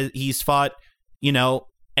 he's fought,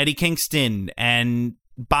 Eddie Kingston and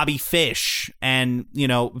Bobby Fish and,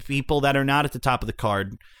 people that are not at the top of the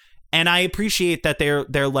card. And I appreciate that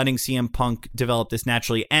they're letting CM Punk develop this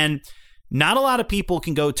naturally. And not a lot of people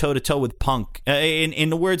can go toe-to-toe with Punk. In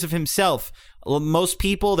the words of himself, most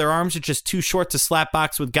people, their arms are just too short to slap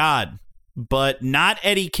box with God. But not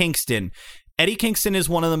Eddie Kingston. Eddie Kingston is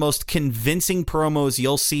one of the most convincing promos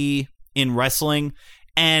you'll see in wrestling.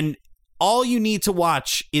 And all you need to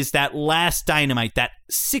watch is that last Dynamite, that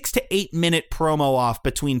 6 to 8 minute promo off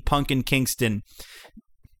between Punk and Kingston.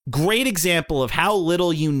 Great example of how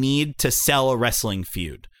little you need to sell a wrestling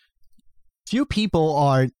feud. Few people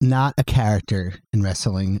are not a character in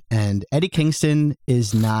wrestling, and Eddie Kingston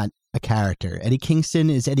is not a character. Eddie Kingston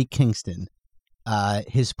is Eddie Kingston.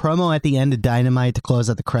 His promo at the end of Dynamite to close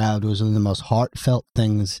out the crowd was one of the most heartfelt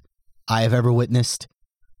things I have ever witnessed.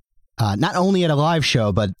 Not only at a live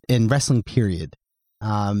show, but in wrestling, period.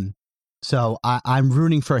 So I'm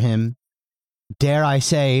rooting for him. Dare I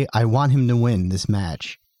say, I want him to win this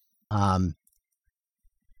match.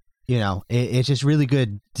 It's just really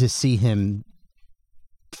good to see him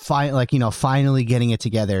finally getting it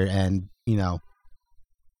together and,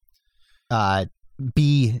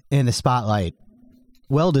 be in the spotlight.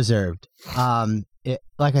 Well deserved.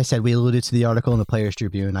 Like I said, we alluded to the article in the Players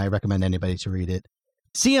Tribune. I recommend anybody to read it.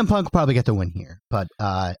 CM Punk will probably get the win here, but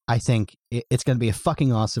I think it's going to be a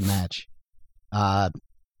fucking awesome match. AEW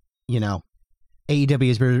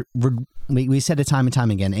has been, we said it time and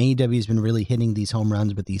time again, AEW has been really hitting these home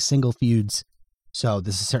runs with these single feuds, so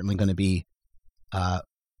this is certainly going to be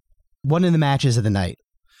one of the matches of the night.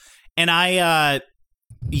 And I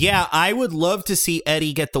would love to see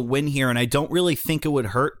Eddie get the win here, and I don't really think it would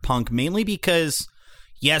hurt Punk, mainly because,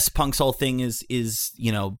 yes, Punk's whole thing is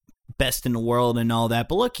best in the world and all that,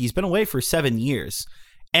 but look, he's been away for 7 years.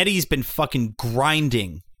 Eddie's been fucking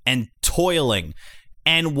grinding and toiling,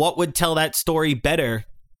 and what would tell that story better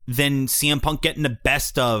than CM Punk getting the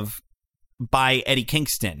best of by Eddie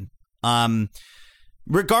Kingston?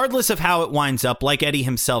 Regardless of how it winds up, like Eddie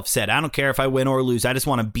himself said, I don't care if I win or lose, I just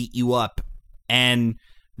want to beat you up. And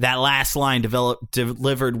that last line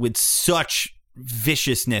delivered with such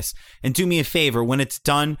viciousness. And do me a favor, when it's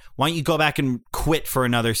done, why don't you go back and quit for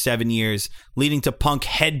another 7 years, leading to Punk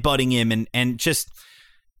headbutting him and just,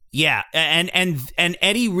 yeah. And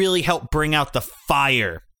Eddie really helped bring out the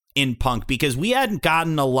fire in Punk, because we hadn't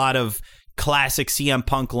gotten a lot of classic CM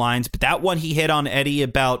Punk lines, but that one he hit on Eddie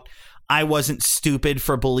about, I wasn't stupid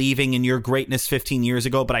for believing in your greatness 15 years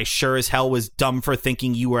ago, but I sure as hell was dumb for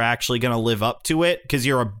thinking you were actually going to live up to it because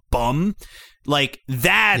you're a bum. Like,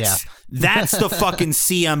 that's the fucking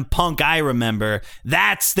CM Punk I remember.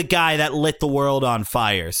 That's the guy that lit the world on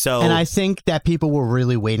fire. So, and I think that people were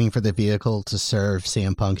really waiting for the vehicle to serve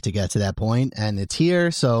CM Punk to get to that point, and it's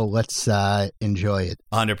here, so let's enjoy it.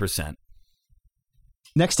 100%.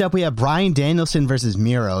 Next up, we have Bryan Danielson versus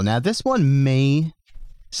Miro. Now, this one may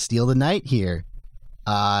steal the night here.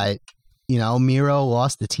 Miro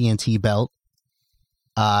lost the TNT belt.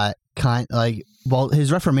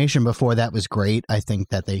 His reformation before that was great. I think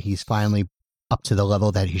that he's finally up to the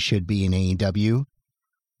level that he should be in AEW.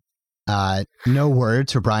 No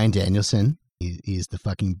words for Bryan Danielson. He's the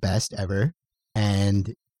fucking best ever,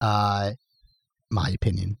 and my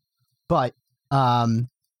opinion. But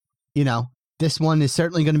this one is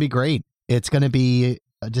certainly going to be great. It's going to be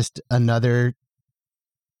just another.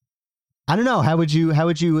 I don't know. How would you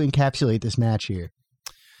encapsulate this match here?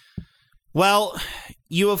 Well,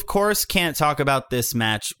 you of course can't talk about this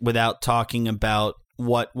match without talking about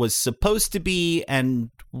what was supposed to be and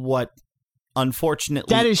what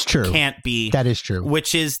unfortunately that is true. Can't be. That is true.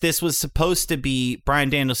 Which is, this was supposed to be Bryan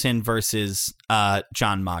Danielson versus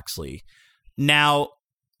Jon Moxley. Now,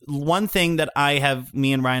 one thing that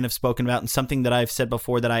me and Ryan have spoken about, and something that I've said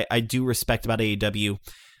before that I do respect about AEW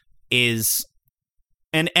is,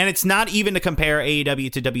 and it's not even to compare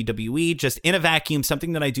AEW to WWE, just in a vacuum,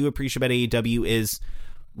 something that I do appreciate about AEW is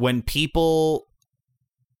when people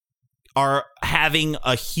are having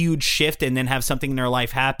a huge shift and then have something in their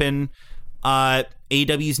life happen,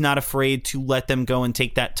 AEW is not afraid to let them go and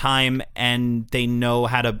take that time, and they know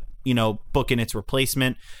how to, book in its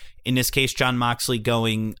replacement. In this case, Jon Moxley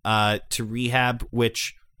going to rehab,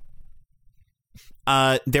 which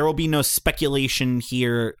there will be no speculation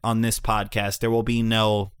here on this podcast. There will be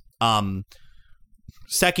no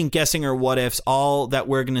second guessing or what ifs. All that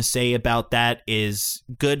we're going to say about that is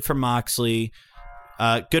good for Moxley,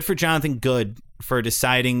 good for Jonathan Good for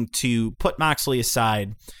deciding to put Moxley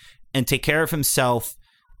aside and take care of himself,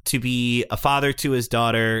 to be a father to his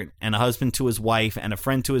daughter and a husband to his wife and a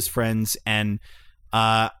friend to his friends. And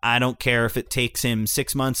I don't care if it takes him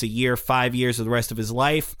 6 months, a year, 5 years, or the rest of his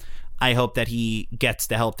life. I hope that he gets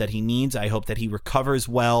the help that he needs. I hope that he recovers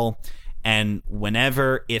well. And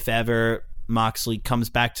whenever, if ever, Moxley comes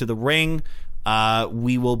back to the ring,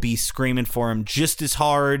 we will be screaming for him just as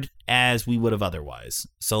hard as we would have otherwise.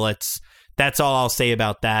 So that's all I'll say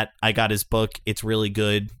about that. I got his book. It's really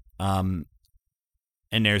good.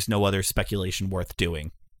 And there's no other speculation worth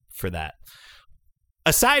doing for that.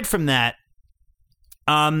 Aside from that,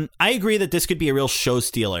 I agree that this could be a real show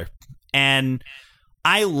stealer. And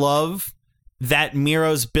I love that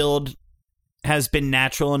Miro's build has been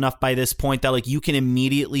natural enough by this point that you can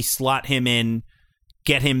immediately slot him in,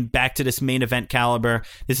 get him back to this main event caliber.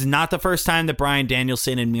 This is not the first time that Bryan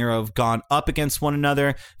Danielson and Miro have gone up against one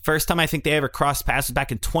another. First time I think they ever crossed paths was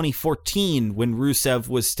back in 2014 when Rusev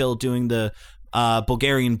was still doing the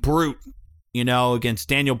Bulgarian Brute, against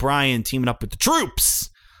Daniel Bryan teaming up with the Troops.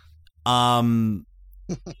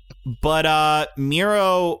 But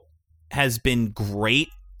Miro has been great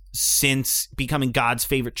since becoming God's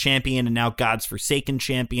favorite champion and now God's forsaken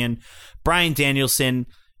champion. Bryan Danielson,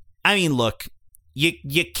 I mean, look,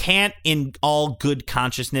 you can't in all good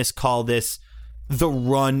consciousness call this the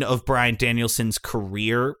run of Bryan Danielson's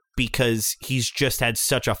career, because he's just had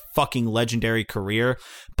such a fucking legendary career.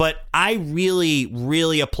 But I really,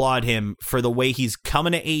 really applaud him for the way he's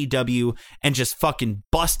coming to AEW and just fucking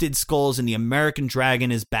busted skulls, and the American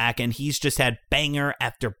Dragon is back, and he's just had banger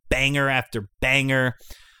after banger after banger.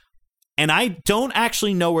 And I don't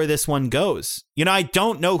actually know where this one goes. I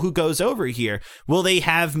don't know who goes over here. Will they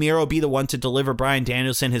have Miro be the one to deliver Bryan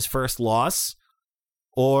Danielson his first loss?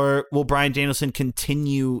 Or will Bryan Danielson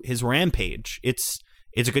continue his rampage? It's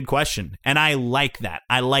a good question. And I like that.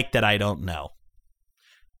 I like that I don't know.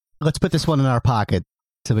 Let's put this one in our pocket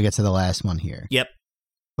till we get to the last one here. Yep.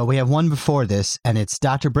 But we have one before this, and it's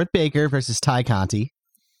Dr. Britt Baker versus Ty Conti.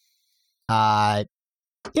 Not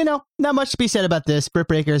much to be said about this. Britt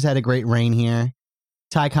Baker's had a great reign here.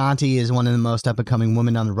 Ty Conti is one of the most up-and-coming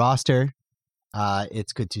women on the roster.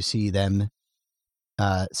 It's good to see them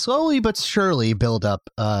slowly but surely build up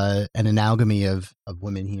an amalgamy of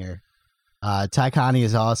women here. Ty Conti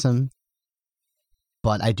is awesome,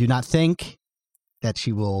 but I do not think that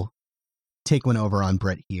she will take one over on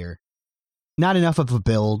Britt here. Not enough of a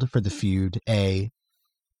build for the feud, A.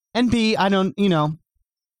 And B, I don't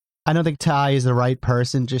think Ty is the right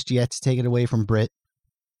person just yet to take it away from Britt.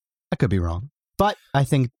 I could be wrong, but I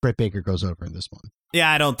think Britt Baker goes over in this one.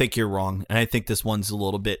 Yeah, I don't think you're wrong, and I think this one's a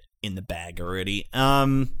little bit in the bag already.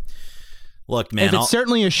 Look, man, if it's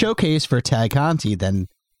certainly a showcase for Ty Conti, then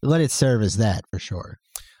let it serve as that for sure.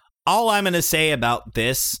 All I'm going to say about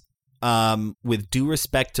this, with due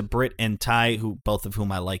respect to Britt and Ty, both of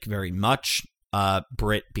whom I like very much,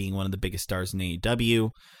 Britt being one of the biggest stars in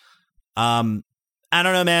AEW, I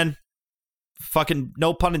don't know, man. Fucking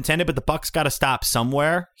no pun intended, but the buck's got to stop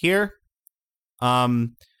somewhere here.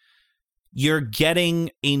 You're getting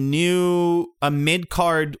a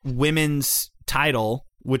mid-card women's title,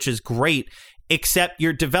 which is great, except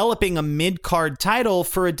you're developing a mid-card title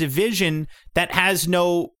for a division that has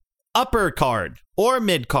no upper card or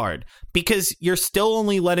mid-card, because you're still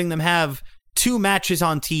only letting them have 2 matches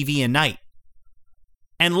on TV a night.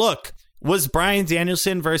 And look, was Bryan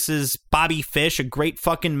Danielson versus Bobby Fish a great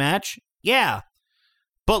fucking match? Yeah.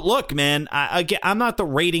 But look, man, I'm not the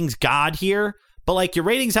ratings god here, but your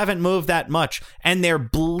ratings haven't moved that much, and they're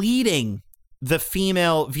bleeding the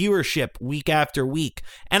female viewership week after week.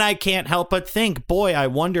 And I can't help but think, boy, I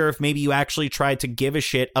wonder if maybe you actually tried to give a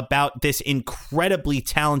shit about this incredibly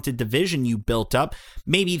talented division you built up.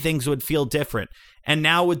 Maybe things would feel different. And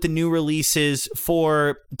now with the new releases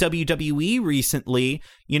for WWE recently,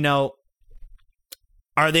 you know,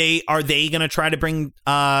 are they going to try to bring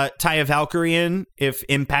Taya Valkyrie in if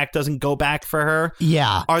Impact doesn't go back for her?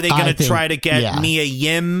 Yeah. Are they going to try to get Mia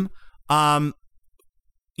Yim?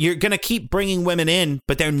 You're going to keep bringing women in,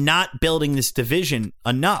 but they're not building this division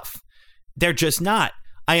enough. They're just not.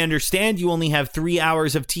 I understand you only have 3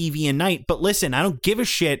 hours of TV a night, but listen, I don't give a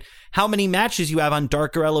shit how many matches you have on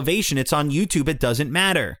Darker Elevation. It's on YouTube. It doesn't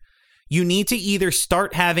matter. You need to either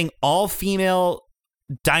start having all female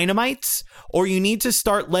Dynamites, or you need to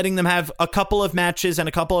start letting them have a couple of matches and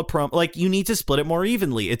a couple of like, you need to split it more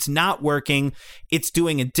evenly. It's not working. It's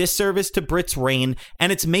doing a disservice to Britt's reign,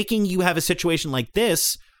 and it's making you have a situation like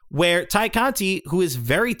this where Ty Conti, who is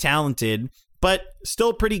very talented but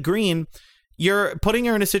still pretty green, you're putting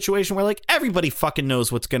her in a situation where like everybody fucking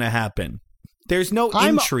knows what's going to happen. There's no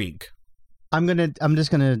intrigue. I'm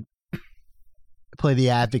just gonna play the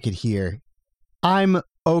advocate here. I'm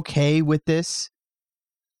okay with this.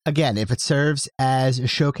 Again, if it serves as a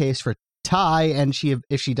showcase for Ty, and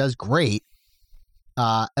if she does great,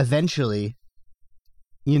 eventually,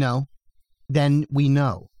 you know, then we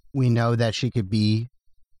know that she could be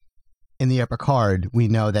in the upper card. We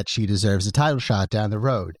know that she deserves a title shot down the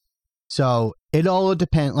road. So it all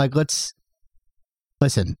depends. Like, let's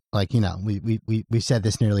listen. Like, you know, we said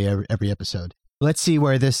this nearly every episode. Let's see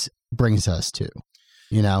where this brings us to.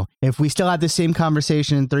 You know, if we still have the same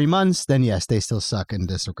conversation in 3 months, then yes, they still suck in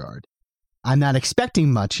disregard. I'm not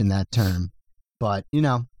expecting much in that term, but you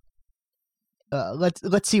know,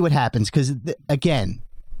 let's see what happens. Because again,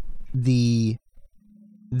 the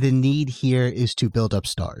need here is to build up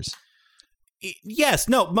stars. Yes,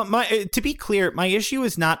 no. My to be clear, my issue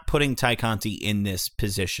is not putting Ty Conti in this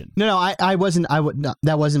position. No, I wasn't. No,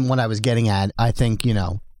 that wasn't what I was getting at. I think, you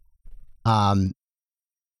know,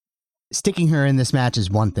 sticking her in this match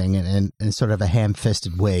is one thing, and sort of a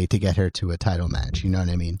ham-fisted way to get her to a title match. You know what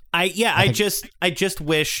I mean? I just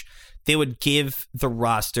wish they would give the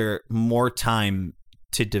roster more time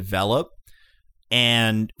to develop.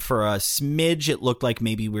 And for a smidge, it looked like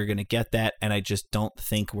maybe we're going to get that, and I just don't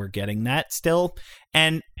think we're getting that still.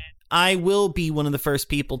 And I will be one of the first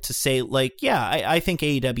people to say, like, yeah, I think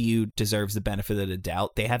AEW deserves the benefit of the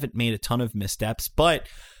doubt. They haven't made a ton of missteps, but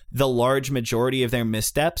the large majority of their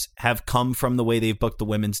missteps have come from the way they've booked the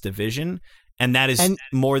women's division, and that is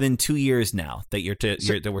more than 2 years now that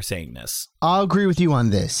that we're saying this. I'll agree with you on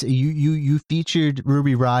this. You featured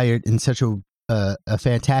Ruby Riott in such a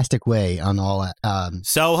fantastic way on all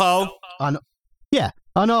Soho on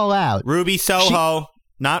All Out. Ruby Soho,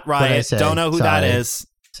 not Riott. Don't know who that is.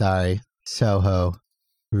 Sorry, Soho,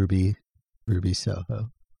 Ruby Soho.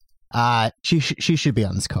 She should be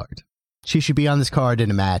on this card. She should be on this card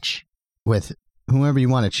in a match with whoever you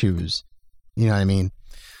want to choose. You know what I mean?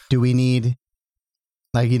 Do we need,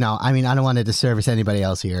 like, you know, I mean, I don't want to disservice anybody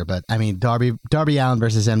else here, but I mean, Darby Allin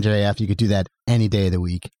versus MJF, you could do that any day of the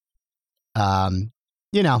week.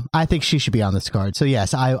 You know, I think she should be on this card. So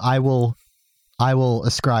yes, I will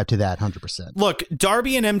ascribe to that 100%. Look,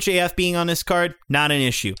 Darby and MJF being on this card, not an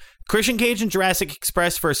issue. Christian Cage and Jurassic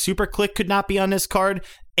Express for a Super Click could not be on this card.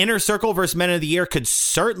 Inner Circle versus Men of the Year could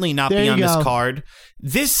certainly not be on this card.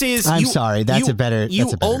 This is...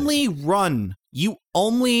 You only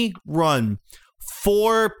run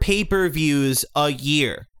 4 pay-per-views a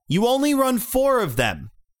year. You only run 4 of them.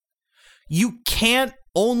 You can't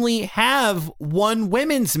only have one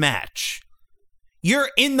women's match. You're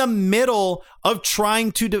in the middle of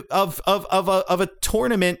trying to of a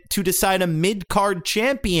tournament to decide a mid-card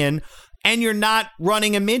champion, and you're not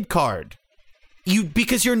running a mid-card.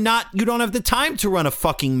 Because you don't have the time to run a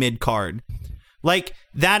fucking mid-card. Like,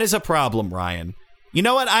 that is a problem, Ryan. You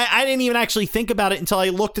know what? I didn't even actually think about it until I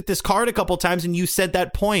looked at this card a couple times and you said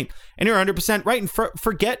that point. And you're 100% right. And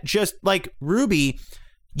forget just like Ruby.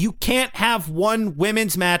 You can't have one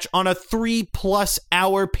women's match on a 3+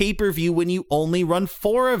 hour pay-per-view when you only run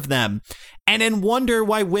 4 of them. And then wonder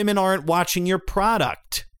why women aren't watching your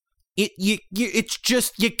product. It's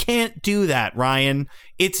just, you can't do that, Ryan.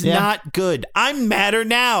 It's not good. I'm madder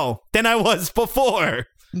now than I was before.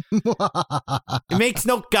 It makes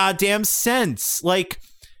no goddamn sense. Like,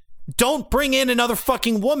 don't bring in another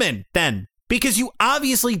fucking woman then, because you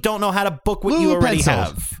obviously don't know how to book what you already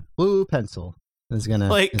have. Blue Pencil is gonna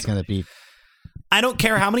be. I don't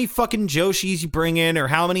care how many fucking Joshis you bring in or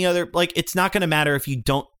how many other, like, it's not gonna matter if you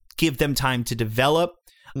don't give them time to develop.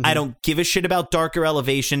 I don't give a shit about Darker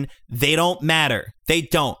Elevation. They don't matter. They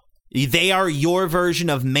don't. They are your version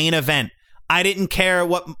of Main Event. I didn't care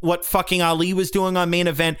what fucking Ali was doing on Main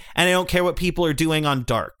Event, and I don't care what people are doing on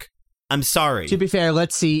Dark. I'm sorry. To be fair,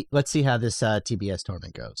 let's see how this TBS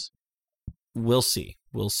tournament goes. We'll see.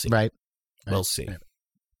 Right. We'll see. Right.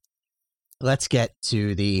 Let's get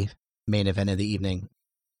to the main event of the evening.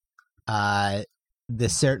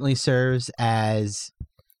 This certainly serves as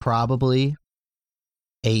probably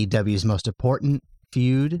AEW's most important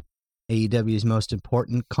feud, AEW's most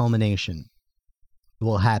important culmination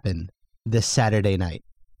will happen this Saturday night.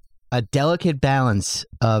 A delicate balance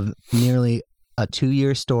of nearly a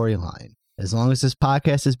 2-year storyline. As long as this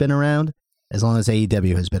podcast has been around, as long as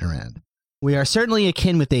AEW has been around. We are certainly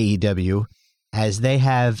akin with AEW, as they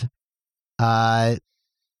have, their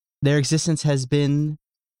existence has been,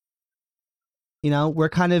 we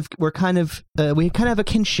kind of have a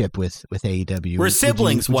kinship with AEW. We're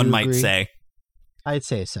siblings, would you one might agree? say. I'd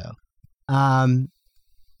say so.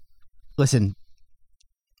 Listen,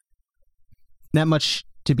 not much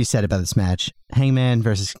to be said about this match. Hangman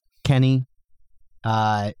versus Kenny.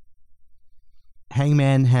 Hangman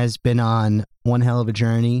has been on one hell of a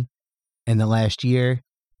journey in the last year.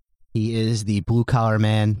 He is the blue collar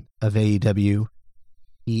man of AEW.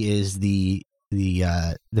 He is the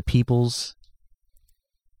people's.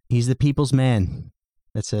 He's the people's man.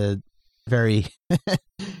 That's a very.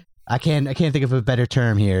 I can't think of a better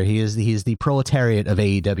term here. He is the proletariat of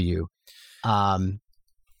AEW.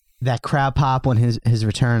 That crowd pop when his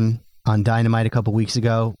return on Dynamite a couple weeks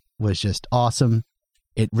ago was just awesome.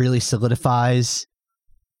 It really solidifies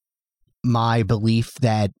my belief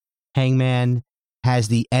that Hangman has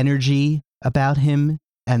the energy about him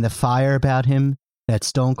and the fire about him that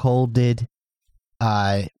Stone Cold did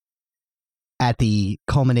at the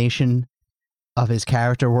culmination of his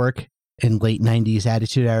character work in late 90s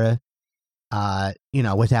Attitude Era.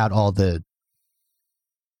 Without all the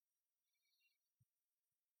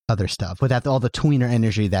other stuff, without all the tweener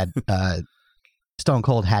energy that Stone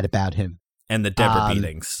Cold had about him. And the Deborah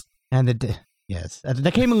beatings. And yes,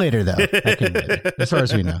 that came later though. That came later, as far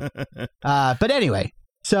as we know. But anyway,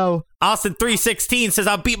 so Austin 316 says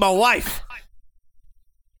I'll beat my wife.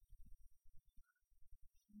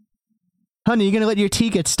 Honey, you gonna let your tea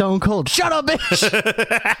get stone cold? Shut up, bitch.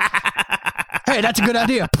 Hey, that's a good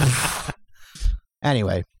idea.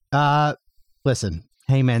 Anyway, listen,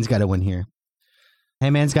 Hangman's got to win here.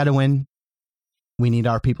 Hangman's got to win. We need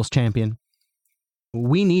our people's champion.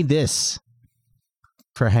 We need this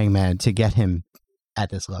for Hangman to get him at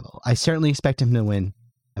this level. I certainly expect him to win.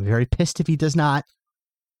 I'm very pissed if he does not.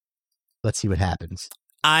 Let's see what happens.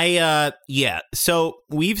 So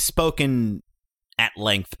we've spoken at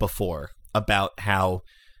length before about how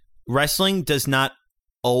wrestling does not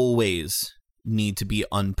always need to be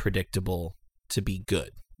unpredictable to be good,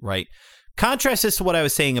 right? Contrast this to what I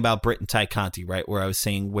was saying about Britt and Ty Conti, right? Where I was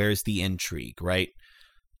saying, where's the intrigue, right?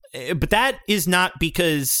 But that is not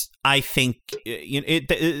because I think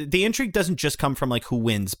the intrigue doesn't just come from like who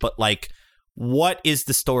wins, but like what is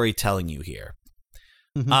the story telling you here?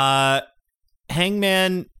 Mm-hmm.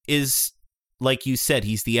 Hangman is, like you said,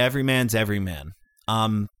 he's the everyman's everyman.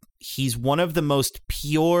 He's one of the most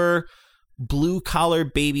pure blue collar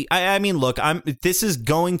baby. I mean, look, this is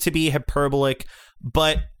going to be hyperbolic,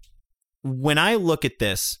 but when I look at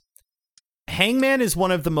this, Hangman is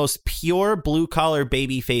one of the most pure blue collar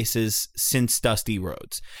baby faces since Dusty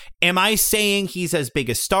Rhodes. Am I saying he's as big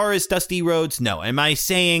a star as Dusty Rhodes? No. Am I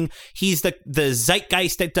saying he's the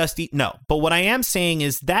zeitgeist at Dusty? No. But what I am saying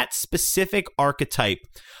is that specific archetype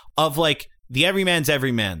of like the everyman's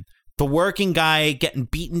everyman, the working guy getting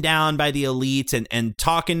beaten down by the elites and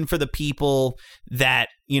talking for the people that,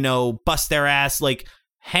 bust their ass. Like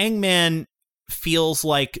Hangman feels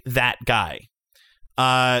like that guy.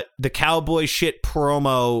 The cowboy shit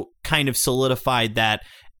promo kind of solidified that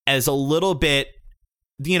as a little bit,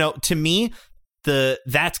 to me,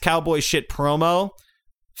 that's cowboy shit promo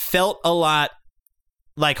felt a lot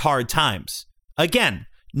like Hard Times. Again,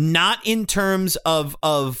 not in terms of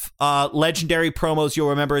legendary promos you'll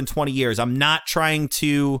remember in 20 years. I'm not trying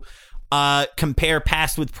to compare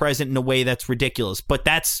past with present in a way that's ridiculous, but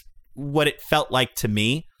that's what it felt like to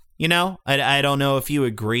me. I don't know if you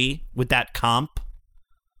agree with that comp.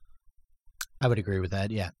 I would agree with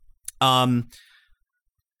that, yeah.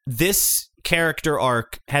 This character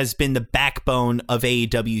arc has been the backbone of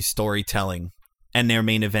AEW storytelling and their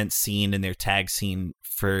main event scene and their tag scene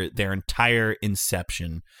for their entire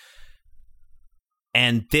inception.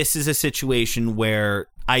 And this is a situation where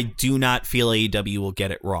I do not feel AEW will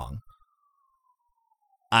get it wrong.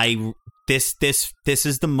 This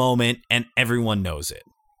is the moment, and everyone knows it.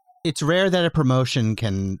 it's rare that a promotion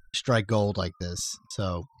can strike gold like this.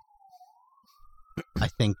 So I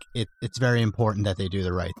think it's very important that they do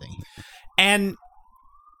the right thing. And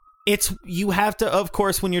you have to, of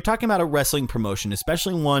course, when you're talking about a wrestling promotion,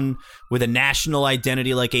 especially one with a national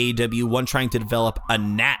identity like AEW, one trying to develop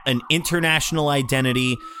an international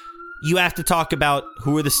identity, you have to talk about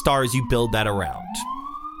who are the stars you build that around.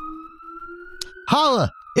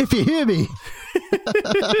 Holla, if you hear me.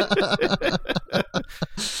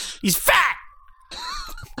 He's fat.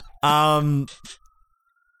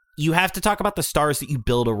 You have to talk about the stars that you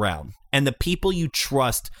build around and the people you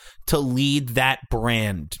trust to lead that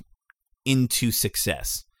brand into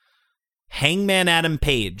success. Hangman Adam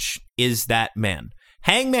Page is that man.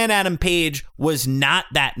 Hangman Adam Page was not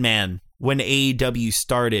that man when AEW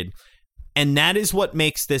started, and that is what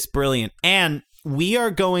makes this brilliant. And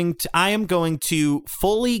I am going to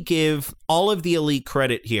fully give all of the Elite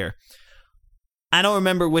credit here. I don't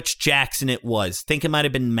remember which Jackson it was. Think it might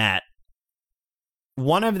have been Matt.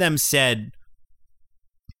 One of them said,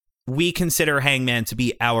 we consider Hangman to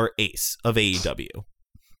be our ace of AEW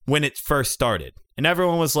when it first started. And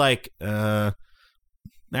everyone was like, all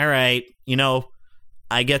right,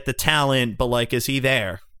 I get the talent, but like, is he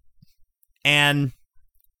there? And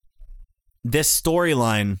this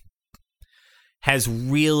storyline has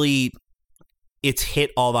really, it's hit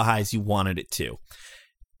all the highs you wanted it to.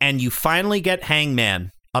 And you finally get Hangman,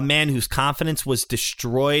 a man whose confidence was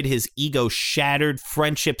destroyed, his ego shattered,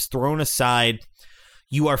 friendships thrown aside.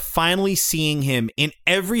 You are finally seeing him in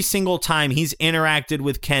every single time he's interacted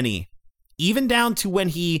with Kenny, even down to when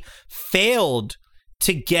he failed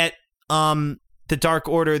to get the Dark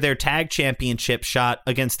Order their tag championship shot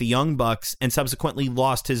against the Young Bucks and subsequently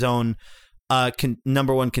lost his own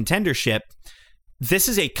number one contendership. This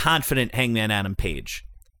is a confident Hangman Adam Page.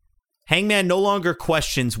 Hangman no longer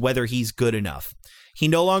questions whether he's good enough. He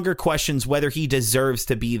no longer questions whether he deserves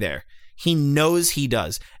to be there. He knows he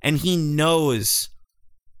does. And he knows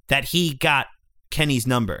that he got Kenny's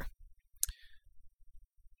number.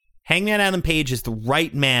 Hangman Adam Page is the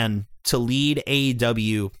right man to lead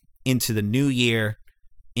AEW into the new year,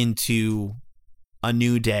 into a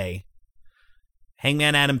new day.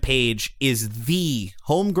 Hangman Adam Page is the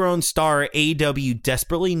homegrown star AEW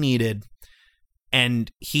desperately needed,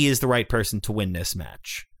 and he is the right person to win this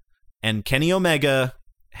match. And Kenny Omega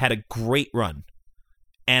had a great run,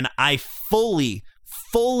 and I fully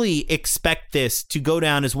expect this to go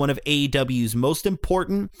down as one of AEW's most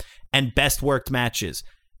important and best worked matches.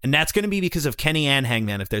 And that's going to be because of Kenny and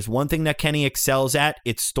Hangman. If there's one thing that Kenny excels at,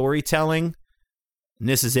 it's storytelling. And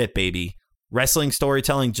this is it, baby. Wrestling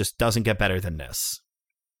storytelling just doesn't get better than this.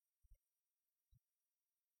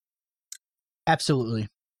 Absolutely.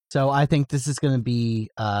 So I think this is going to be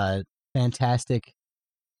a fantastic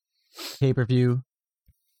pay-per-view.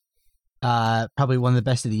 Probably one of the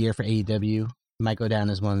best of the year for AEW. Might go down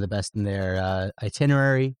as one of the best in their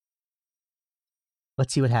itinerary.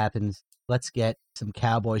 Let's see what happens. Let's get some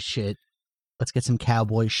cowboy shit. Let's get some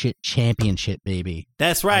cowboy shit championship, baby.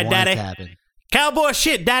 That's right, Daddy. Cowboy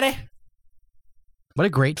shit, Daddy. What a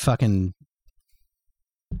great fucking...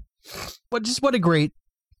 What a great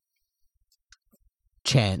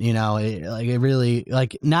chant, it really,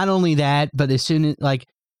 not only that, but as soon as,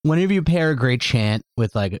 whenever you pair a great chant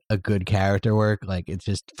with, a good character work, it's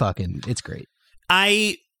just fucking, it's great.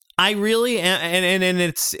 I really,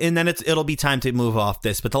 and then it'll be time to move off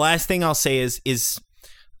this, but the last thing I'll say is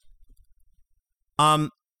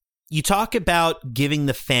you talk about giving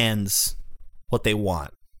the fans what they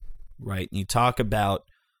want, right? You talk about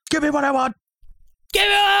give me what I want. Give me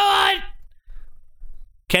what I want.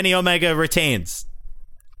 Kenny Omega retains.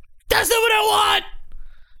 That's not what I want.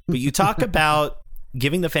 But you talk about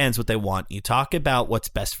giving the fans what they want. You talk about what's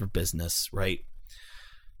best for business, right?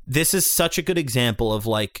 This is such a good example of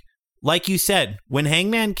like you said, when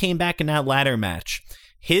Hangman came back in that ladder match,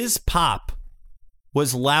 his pop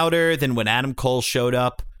was louder than when Adam Cole showed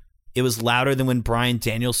up. It was louder than when Bryan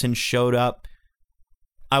Danielson showed up.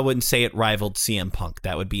 I wouldn't say it rivaled CM Punk.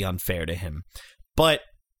 That would be unfair to him. But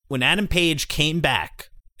when Adam Page came back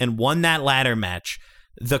and won that ladder match,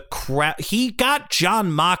 the crowd, he got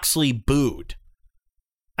Jon Moxley booed.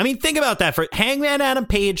 I mean, think about that. For Hangman Adam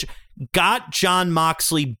Page got Jon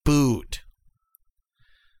Moxley booed.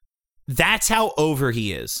 That's how over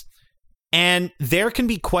he is. And there can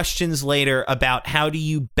be questions later about how do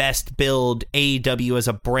you best build AEW as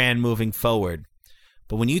a brand moving forward.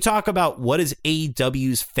 But when you talk about what does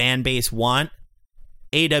AEW's fan base want,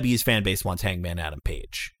 AEW's fan base wants Hangman Adam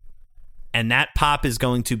Page. And that pop is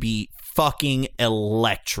going to be fucking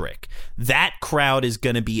electric. That crowd is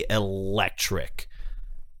going to be electric.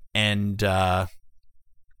 And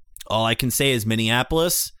All I can say is,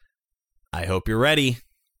 Minneapolis, I hope you're ready.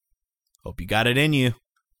 Hope you got it in you.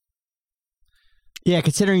 Yeah,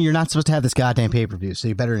 considering you're not supposed to have this goddamn pay-per-view, so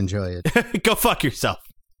you better enjoy it. Go fuck yourself.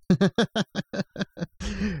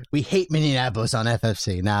 We hate Minneapolis on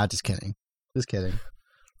FFC. Nah, just kidding. Just kidding.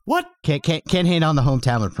 What? Can't hate on the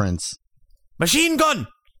hometown of Prince. Machine Gun!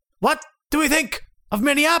 What do we think of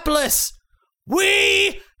Minneapolis?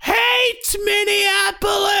 We hate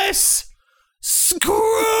Minneapolis!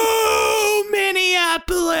 Screw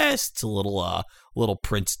Minneapolis! It's a little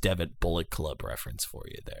Prince Devitt Bullet Club reference for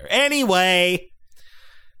you there. Anyway,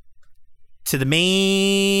 to the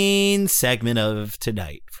main segment of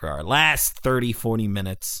tonight for our last 30, 40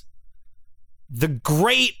 minutes. The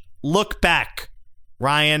great look back,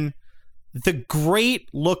 Ryan. The great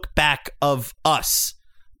look back of us.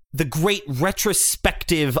 The great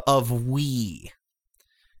retrospective of we.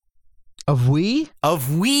 Of we?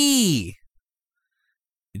 Of we.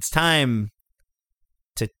 It's time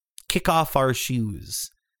to kick off our shoes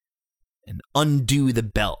and undo the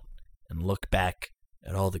belt and look back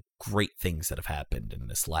at all the great things that have happened in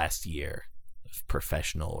this last year of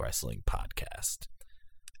professional wrestling podcast.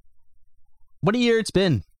 What a year it's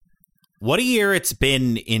been. What a year it's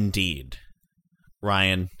been indeed,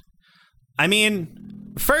 Ryan. I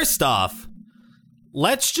mean, first off,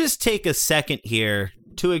 let's just take a second here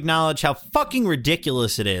to acknowledge how fucking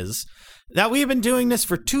ridiculous it is that we've been doing this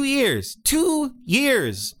for 2 years. 2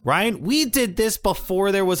 years, Ryan. We did this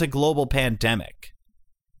before there was a global pandemic.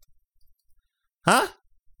 Huh?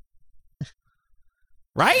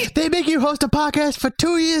 Right? They make you host a podcast for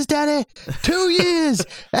 2 years, Daddy. 2 years.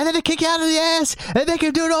 And then they kick you out of the ass and make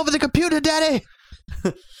you do it over the computer, Daddy.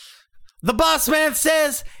 The boss man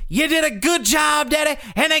says, you did a good job, Daddy.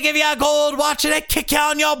 And they give you a gold watch and they kick you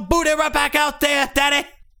on your booty right back out there, Daddy.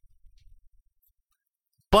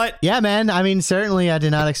 But yeah, man. I mean, certainly I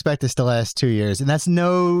did not expect this to last 2 years. And that's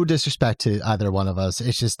no disrespect to either one of us.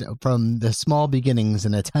 It's just from the small beginnings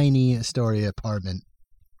in a tiny Astoria apartment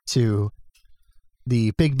to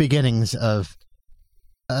the big beginnings of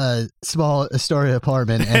a small Astoria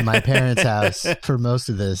apartment and my parents' house for most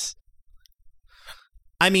of this.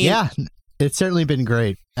 I mean, yeah, it's certainly been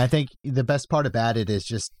great. I think the best part about it is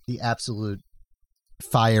just the absolute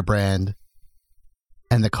firebrand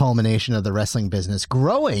and the culmination of the wrestling business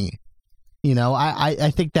growing. You know,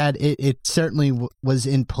 I think that it certainly was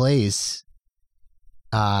in place.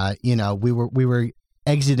 You know, we were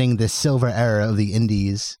exiting the silver era of the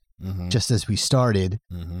indies. Mm-hmm. Just as we started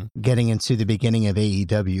getting into the beginning of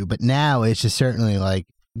AEW. But now it's just certainly like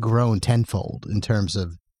grown tenfold in terms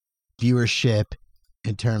of viewership,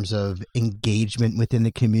 in terms of engagement within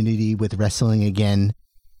the community with wrestling again.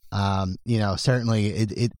 You know,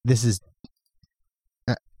 certainly this is,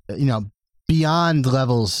 you know, beyond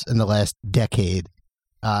levels in the last decade.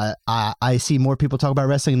 I see more people talk about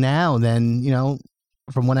wrestling now than, you know,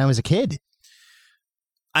 from when I was a kid.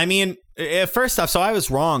 I mean, first off, so I was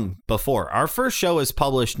wrong before. Our first show was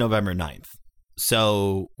published November 9th.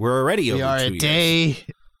 So we're already over 2 years. We are a day,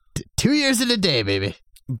 2 years in a day, baby.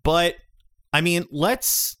 But, I mean,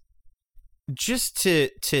 let's just to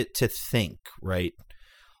think, right?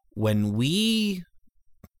 When we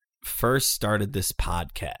first started this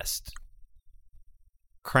podcast,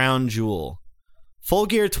 Crown Jewel, Full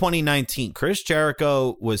Gear 2019, Chris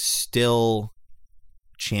Jericho was still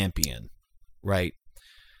champion, right?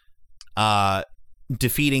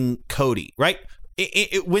 Defeating Cody, right?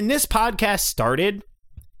 When this podcast started,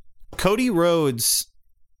 Cody Rhodes,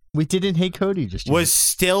 we didn't hate Cody, just was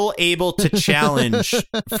still able to challenge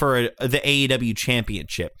for the AEW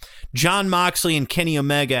championship. Jon Moxley and Kenny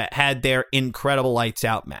Omega had their incredible Lights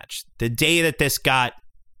Out match. The day that this got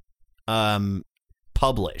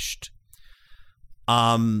published,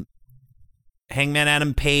 Hangman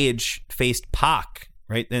Adam Page faced Pac,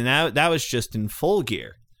 right? And that was just in Full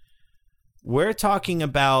Gear. We're talking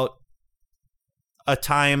about a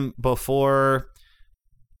time before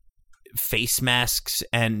face masks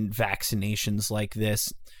and vaccinations like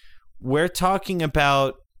this. We're talking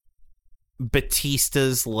about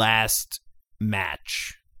Batista's last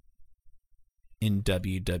match in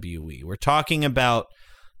WWE. We're talking about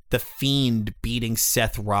The Fiend beating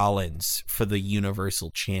Seth Rollins for the Universal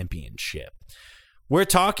Championship. We're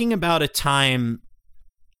talking about a time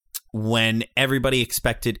when everybody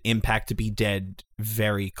expected Impact to be dead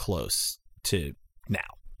very close to now.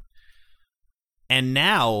 And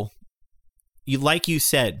now, like you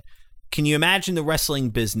said, can you imagine the wrestling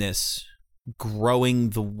business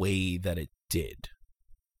growing the way that it did?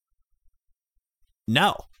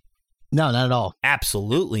 No. No, not at all.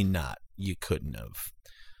 Absolutely not. You couldn't have.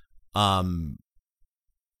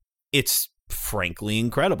 It's frankly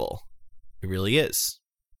incredible. It really is.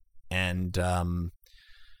 And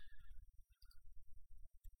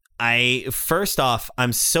first off,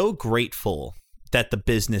 I'm so grateful that the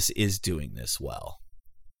business is doing this well.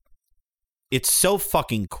 It's so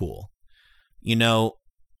fucking cool. You know,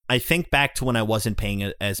 I think back to when I wasn't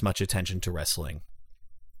paying as much attention to wrestling.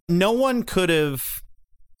 No one could have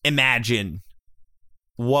imagined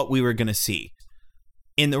what we were going to see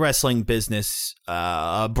in the wrestling business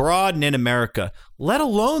abroad and in America, let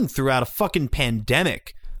alone throughout a fucking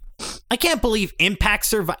pandemic. I can't believe Impact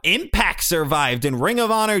survived and Ring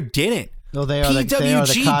of Honor didn't. No, they are the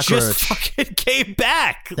cockroach. Just fucking came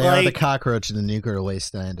back. They are the cockroach in the nuclear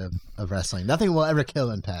wasteland of wrestling. Nothing will ever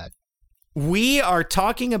kill Impact. We are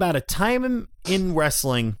talking about a time in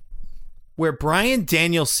wrestling where Bryan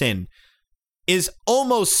Danielson is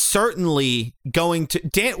almost certainly going to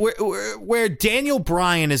where Daniel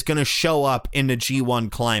Bryan is going to show up in the G1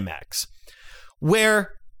 Climax,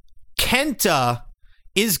 where Kenta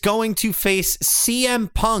is going to face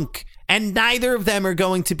CM Punk, and neither of them are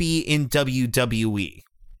going to be in WWE.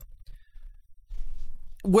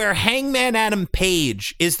 Where Hangman Adam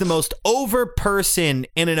Page is the most over person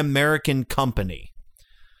in an American company.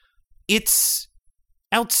 It's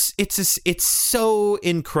so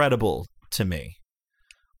incredible to me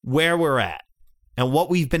where we're at and what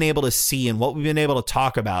we've been able to see and what we've been able to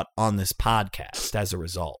talk about on this podcast as a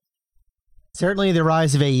result. Certainly the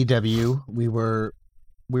rise of AEW, we were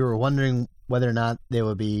wondering whether or not they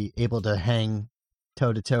would be able to hang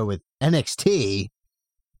toe-to-toe with NXT,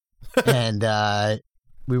 and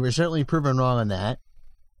we were certainly proven wrong on that.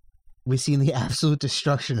 We've seen the absolute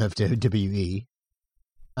destruction of WWE.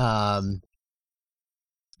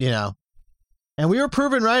 And we were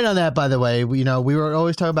proven right on that, by the way. We were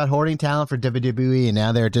always talking about hoarding talent for WWE, and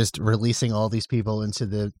now they're just releasing all these people into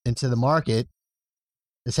the market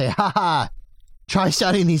to say, "Ha, try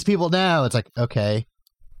signing these people now." It's like, okay,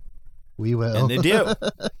 we will. And they do.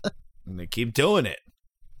 And they keep doing it.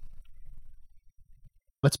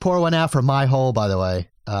 Let's pour one out for my hole, by the way.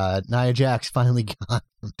 Nia Jax finally gone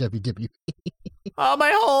from WWE. Oh,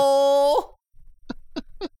 my hole!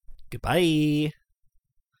 Goodbye.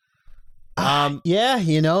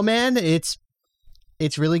 Yeah, man, it's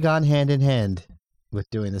really gone hand in hand with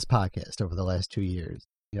doing this podcast over the last 2 years.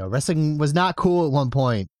 Wrestling was not cool at one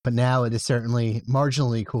point, but now it is certainly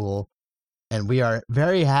marginally cool. And we are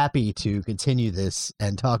very happy to continue this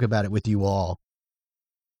and talk about it with you all.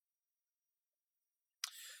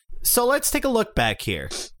 So let's take a look back here.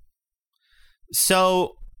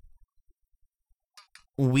 So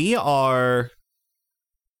we are...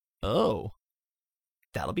 Oh,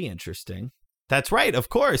 that'll be interesting. That's right, of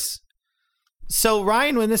course. So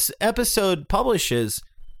Ryan, when this episode publishes,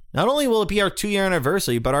 not only will it be our 2-year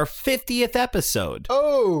anniversary, but our 50th episode.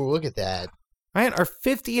 Oh, look at that. Right, our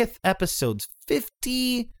 50th episodes.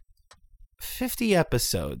 50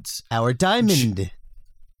 episodes. Our diamond.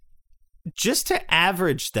 Just to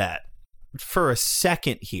average that for a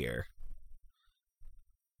second here.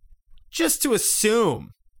 Just to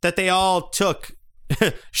assume that they all took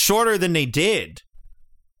shorter than they did.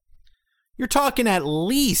 You're talking at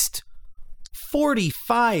least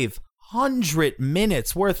 4,500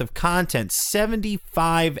 minutes worth of content,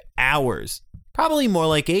 75 hours, probably more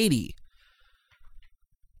like 80.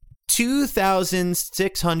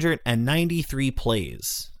 2,693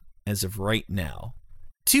 plays as of right now.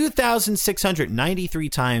 2,693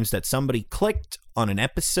 times that somebody clicked on an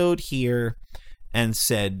episode here and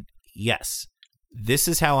said, yes, this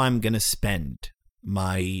is how I'm going to spend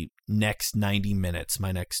my next 90 minutes,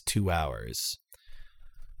 my next 2 hours.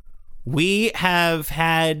 We have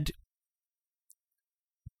had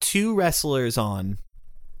 2 wrestlers on,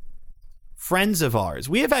 friends of ours.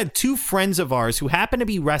 We have had 2 friends of ours who happen to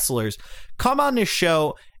be wrestlers come on this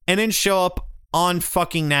show and then show up on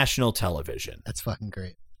fucking national television. That's fucking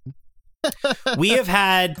great. We have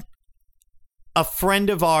had a friend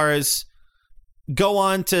of ours go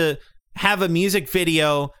on to have a music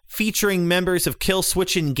video featuring members of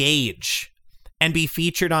Killswitch Engage and be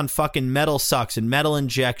featured on fucking Metal Sucks and Metal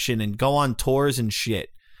Injection and go on tours and shit.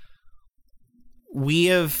 We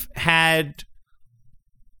have had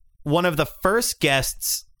one of the first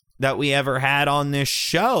guests that we ever had on this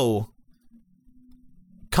show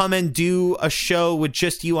come and do a show with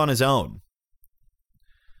just you on his own.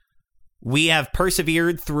 We have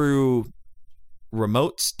persevered through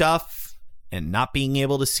remote stuff and not being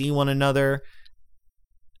able to see one another.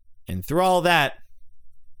 And through all that,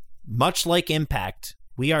 much like Impact,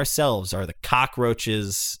 we ourselves are the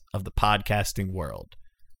cockroaches of the podcasting world.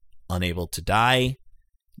 Unable to die,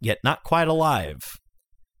 yet not quite alive.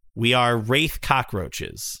 We are wraith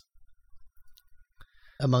cockroaches.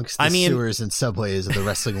 amongst the sewers and subways of the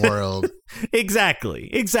wrestling world.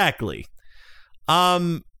 Exactly.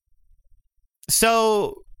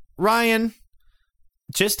 So, Ryan,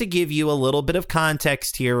 just to give you a little bit of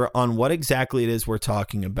context here on what exactly it is we're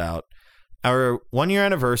talking about, our 1-year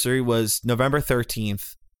anniversary was November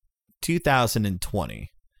 13th, 2020.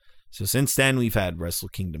 So since then, we've had Wrestle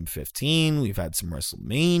Kingdom 15, we've had some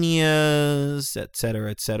WrestleManias, et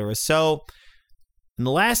cetera. So, in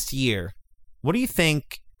the last year, what do you think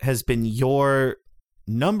has been your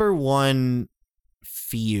number one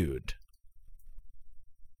feud?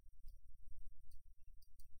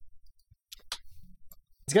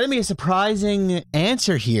 It's going to be a surprising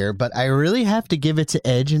answer here, but I really have to give it to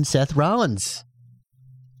Edge and Seth Rollins.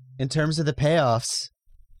 In terms of the payoffs,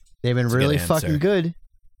 they've been really fucking good.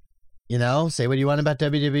 You know, say what you want about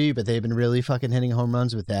WWE, but they've been really fucking hitting home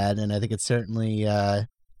runs with that, and I think it's certainly it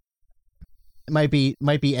might be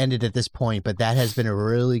ended at this point, but that has been a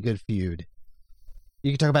really good feud.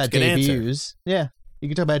 You can talk about debuts. Yeah. You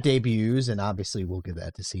can talk about debuts, and obviously we'll give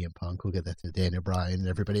that to CM Punk. We'll give that to Daniel Bryan and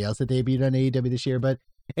everybody else that debuted on AEW this year. But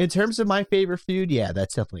in terms of my favorite feud, yeah,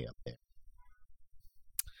 that's definitely up there.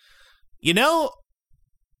 You know,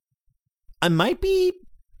 I might be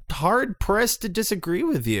hard-pressed to disagree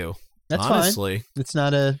with you. That's honestly. Fine. It's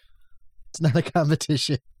not a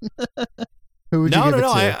competition. Who would you give it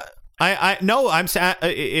to? I'm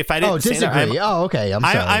if I didn't disagree. Okay. I'm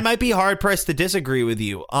sorry. I might be hard pressed to disagree with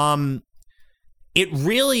you. It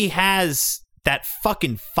really has that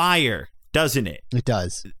fucking fire, doesn't it? It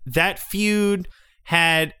does. That feud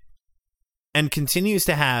had and continues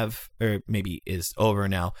to have, or maybe is over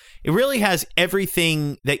now. It really has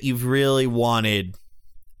everything that you've really wanted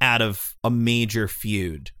out of a major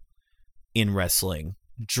feud in wrestling.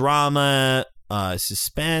 Drama,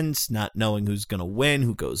 suspense, not knowing who's going to win,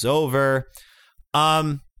 who goes over.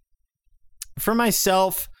 For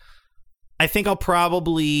myself, I think I'll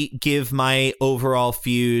probably give my overall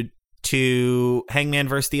feud to Hangman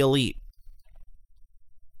versus the Elite.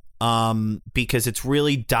 Because it's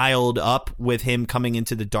really dialed up with him coming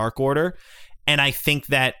into the Dark Order. And I think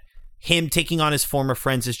that him taking on his former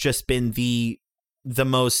friends has just been the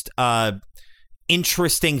most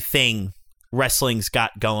interesting thing wrestling's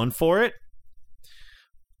got going for it.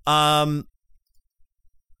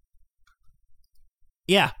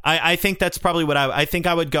 Yeah, I think that's probably what I think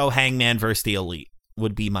I would go Hangman versus the Elite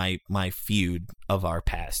would be my feud of our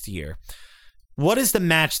past year. What is the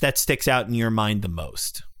match that sticks out in your mind the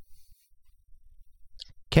most?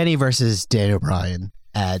 Kenny versus Daniel Bryan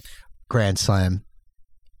at Grand Slam.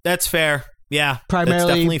 That's fair. Yeah, primarily that's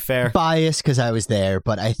definitely fair. Biased because I was there,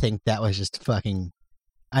 but I think that was just fucking...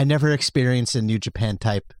 I never experienced a New Japan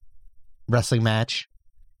type wrestling match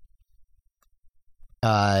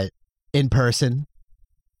in person.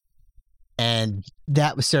 And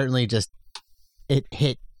that was certainly just... It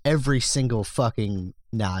hit every single fucking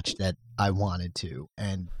notch that I wanted to.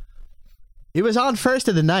 And it was on first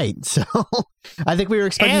of the night, so I think we were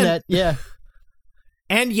expecting that, yeah.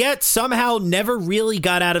 And yet somehow never really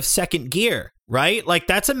got out of second gear, right? Like,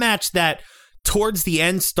 that's a match that towards the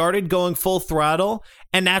end started going full throttle,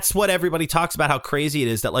 and that's what everybody talks about, how crazy it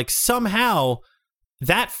is, that, like, somehow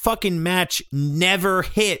that fucking match never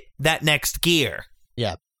hit that next gear.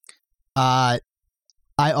 Yeah. I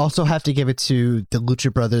also have to give it to the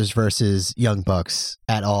Lucha Brothers versus Young Bucks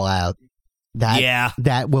at All Out.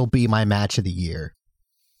 That will be my match of the year.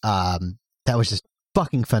 That was just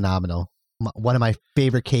fucking phenomenal. One of my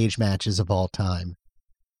favorite cage matches of all time.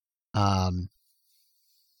 The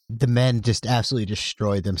men just absolutely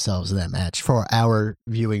destroyed themselves in that match for our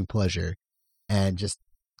viewing pleasure, and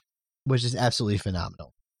was just absolutely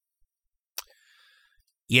phenomenal.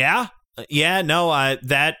 Yeah, no,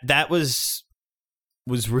 that was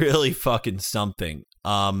really fucking something.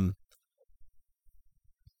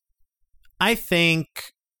 I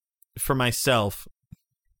think for myself,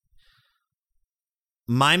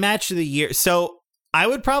 my match of the year, so I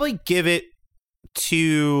would probably give it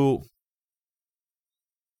to...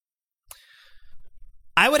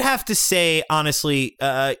 I would have to say, honestly,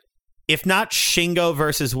 if not Shingo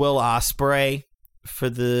versus Will Ospreay for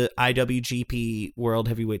the IWGP World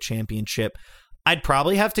Heavyweight Championship, I'd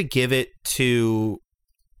probably have to give it to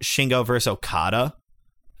Shingo versus Okada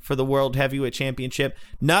for the World Heavyweight Championship.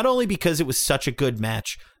 Not only because it was such a good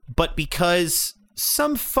match, but because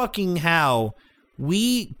some fucking how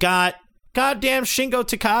we got goddamn Shingo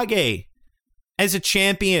Takagi as a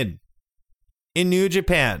champion in New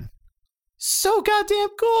Japan. So goddamn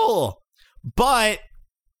cool. But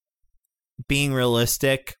being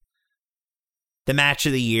realistic, the match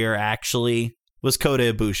of the year actually was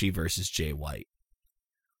Kota Ibushi versus Jay White.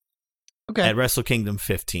 at Wrestle Kingdom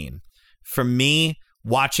 15. For me,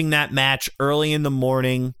 watching that match early in the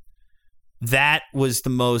morning, that was the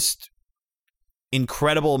most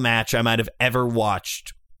incredible match I might have ever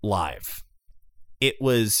watched live. It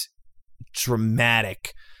was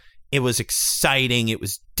dramatic. It was exciting. It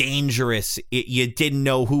was dangerous. You didn't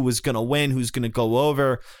know who was going to win, who's going to go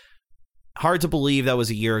over. Hard to believe that was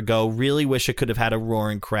a year ago. Really wish it could have had a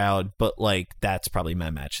roaring crowd, but like that's probably my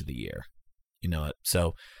match of the year. You know it.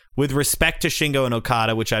 So with respect to Shingo and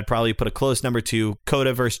Okada, which I'd probably put a close number 2,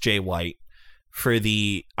 Kota versus Jay White for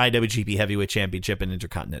the IWGP Heavyweight Championship and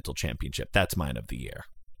Intercontinental Championship. That's mine of the year.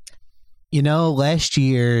 You know, last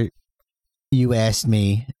year you asked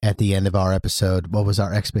me at the end of our episode what was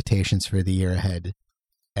our expectations for the year ahead,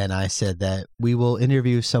 and I said that we will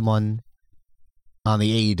interview someone on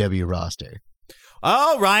the AEW roster.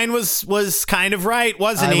 Oh, Ryan was kind of right,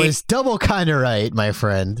 wasn't he? I was double kind of right, my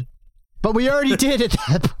friend. But we already did at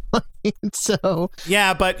that point, so...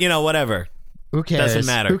 Yeah, but, you know, whatever. Who cares? Doesn't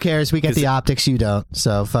matter. Who cares? We get the optics, you don't,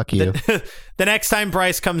 so fuck you. The next time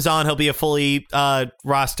Bryce comes on, he'll be a fully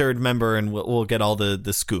rostered member, and we'll get all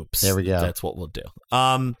the scoops. There we go. That's what we'll do.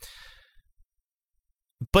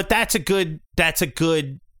 But that's a good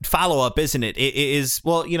follow-up, isn't it? It is,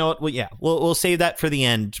 well, you know what? Well, yeah, we'll save that for the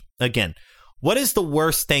end. Again, what is the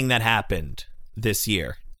worst thing that happened this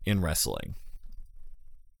year in wrestling?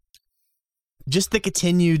 Just the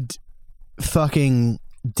continued fucking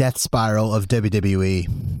death spiral of WWE,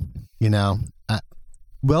 you know,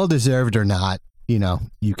 well deserved or not, you know,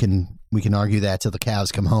 we can argue that till the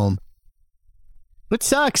cows come home. It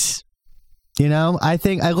sucks. You know, I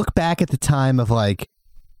think I look back at the time of like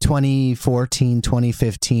 2014,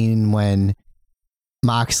 2015 when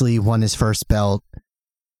Moxley won his first belt,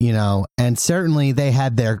 you know, and certainly they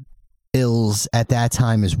had their ills at that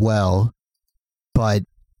time as well, but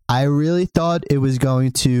I really thought it was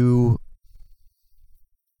going to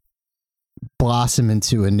blossom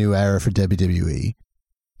into a new era for WWE,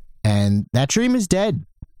 and that dream is dead.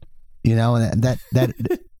 You know, and that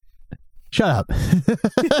shut up.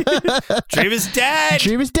 Dream is dead.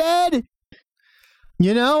 Dream is dead.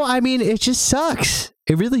 You know, I mean, it just sucks.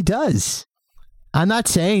 It really does. I'm not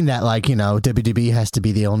saying that, like, you know, WWE has to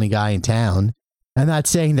be the only guy in town. I'm not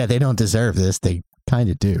saying that they don't deserve this. They kind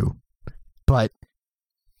of do, but.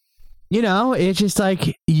 You know, it's just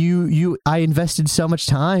like I invested so much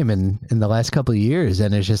time in the last couple of years,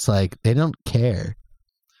 and it's just like they don't care.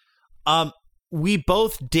 We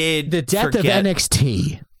both did the death of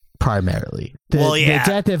NXT primarily. The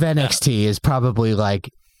death of NXT is probably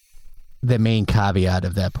like the main caveat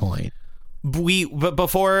of that point. But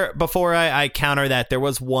before I counter that, there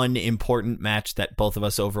was one important match that both of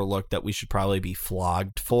us overlooked that we should probably be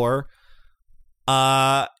flogged for.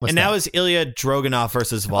 That was Ilya Dragunov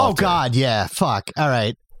versus Walter. Oh God, yeah, fuck. All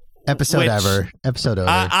right, episode over.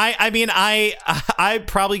 I mean, I'm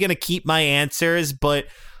probably gonna keep my answers, but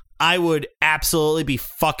I would absolutely be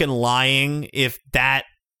fucking lying if that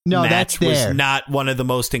match was not one of the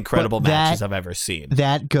most incredible matches I've ever seen.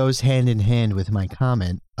 That goes hand in hand with my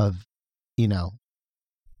comment of, you know,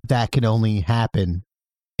 that can only happen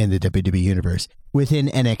in the WWE universe within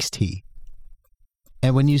NXT.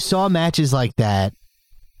 And when you saw matches like that,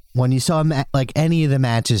 when you saw like any of the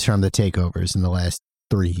matches from the takeovers in the last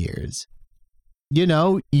 3 years, you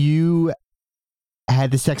know, you had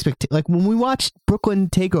this expectation. Like when we watched Brooklyn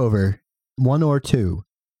Takeover 1 or 2,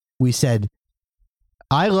 we said,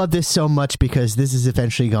 I love this so much because this is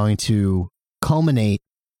eventually going to culminate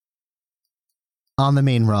on the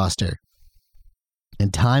main roster.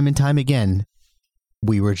 And time again,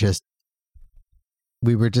 we were just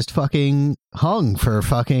fucking hung for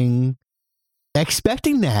fucking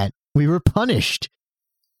expecting that. We were punished.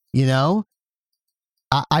 You know?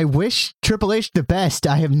 I wish Triple H the best.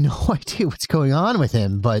 I have no idea what's going on with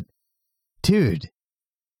him, but dude,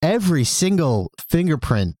 every single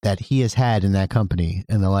fingerprint that he has had in that company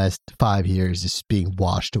in the last 5 years is being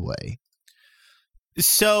washed away.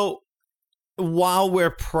 So while we're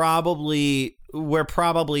probably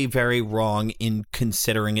very wrong in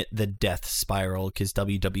considering it the death spiral, because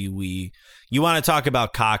WWE, you want to talk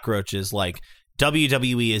about cockroaches, like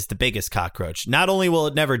WWE is the biggest cockroach. Not only will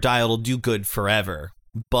it never die, it'll do good forever.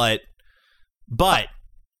 But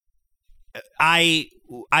I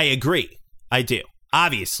agree. I do.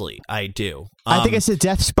 Obviously, I do. I think it's the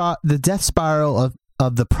death spiral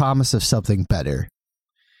of the promise of something better.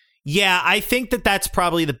 Yeah, I think that's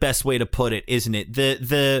probably the best way to put it, isn't it?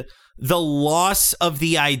 The loss of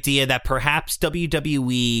the idea that perhaps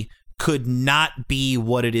WWE could not be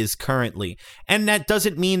what it is currently. And that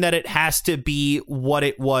doesn't mean that it has to be what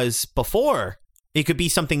it was before. It could be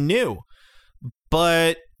something new.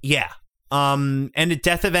 But yeah, And the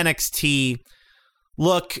death of NXT,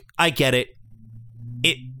 look, I get it.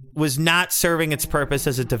 It was not serving its purpose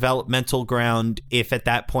as a developmental ground if at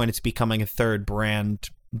that point it's becoming a third brand.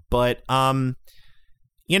 But,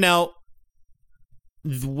 you know,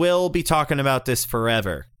 we'll be talking about this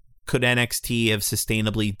forever. Could NXT have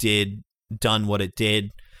sustainably done what it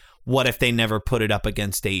did? What if they never put it up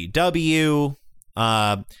against AEW?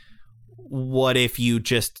 What if you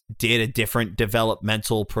just did a different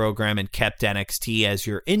developmental program and kept NXT as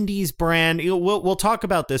your indies brand? We'll talk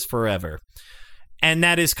about this forever. And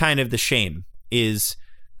that is kind of the shame, is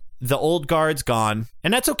the old guard's gone.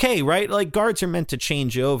 And that's okay, right? Like, guards are meant to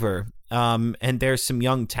change over. And there's some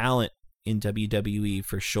young talent in WWE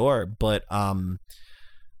for sure. But,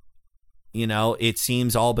 you know, it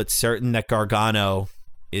seems all but certain that Gargano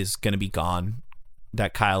is going to be gone.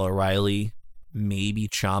 That Kyle O'Reilly, maybe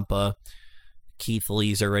Ciampa. Keith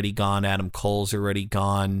Lee's already gone. Adam Cole's already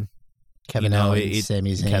gone. Kevin Owens,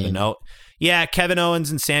 Sami Zayn. Kevin Owens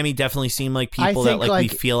and Sami definitely seem like people that like we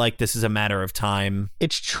feel like this is a matter of time.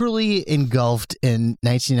 It's truly engulfed in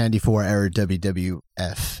 1994 era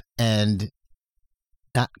WWF, and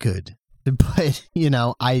not good. But you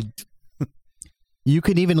know, you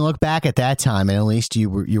could even look back at that time, and at least you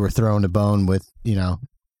were throwing a bone with, you know,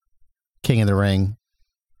 King of the Ring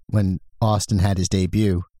when Austin had his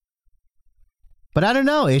debut. But I don't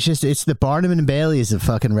know. It's the Barnum and Bailey's of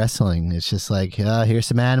fucking wrestling. It's just like, here's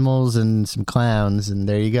some animals and some clowns, and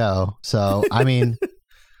there you go. So, I mean,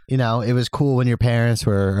 you know, it was cool when your parents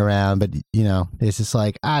were around, but, you know, it's just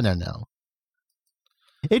like, I don't know.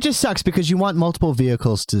 It just sucks because you want multiple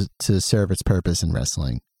vehicles to serve its purpose in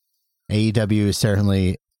wrestling. AEW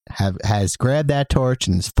certainly has grabbed that torch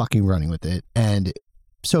and is fucking running with it, and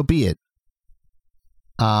so be it.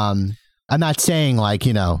 I'm not saying, like,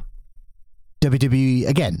 you know, WWE,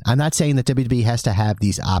 again, I'm not saying that WWE has to have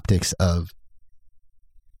these optics of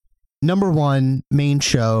number one main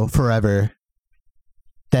show forever,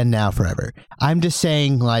 then now forever. I'm just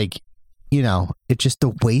saying, like, you know, it's just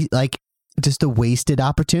the wasted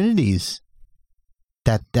opportunities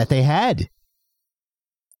that they had.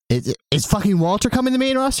 Is fucking Walter coming to the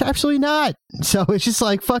main roster? Absolutely not. So it's just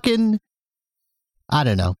like fucking, I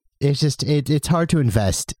don't know. It's just, it's hard to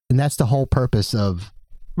invest. And that's the whole purpose of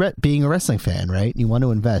being a wrestling fan, right? You want to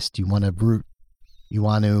invest, you want to root, you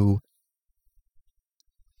want to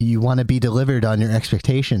be delivered on your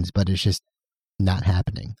expectations, but it's just not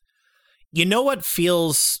happening. You know what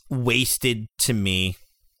feels wasted to me?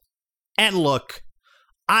 And look,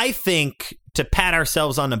 I think, to pat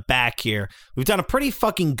ourselves on the back here, we've done a pretty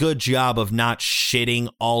fucking good job of not shitting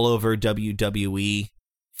all over WWE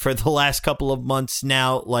for the last couple of months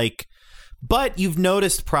now. Like, but you've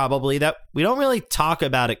noticed probably that we don't really talk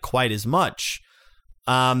about it quite as much.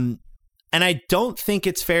 And I don't think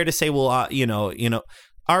it's fair to say, well, you know,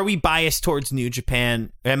 are we biased towards New Japan?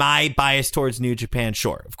 Am I biased towards New Japan?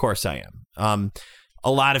 Sure, of course I am.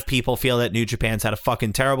 A lot of people feel that New Japan's had a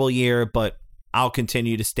fucking terrible year, but I'll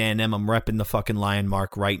continue to stand them. I'm repping the fucking lion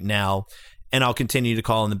mark right now, and I'll continue to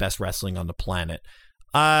call them the best wrestling on the planet.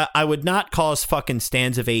 I would not call us fucking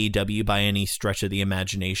stands of AEW by any stretch of the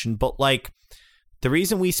imagination, but like, the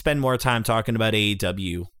reason we spend more time talking about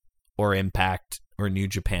AEW or Impact or New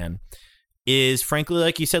Japan is, frankly,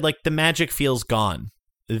 like you said, like, the magic feels gone.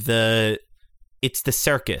 It's the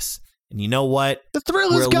circus, and you know what? The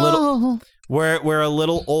thrill is gone. We're a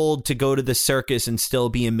little old to go to the circus and still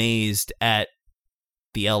be amazed at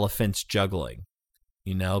the elephants juggling,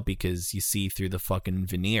 you know, because you see through the fucking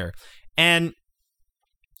veneer. And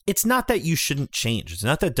it's not that you shouldn't change. It's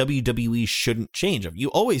not that WWE shouldn't change. You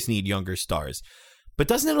always need younger stars. But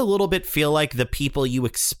doesn't it a little bit feel like the people you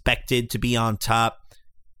expected to be on top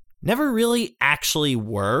never really actually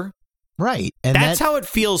were? Right. And that's how it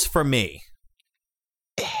feels for me.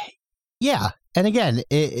 Yeah. And again,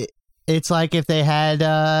 it's like if they had,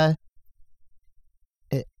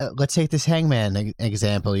 let's take this Hangman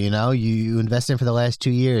example, you know, you invest in for the last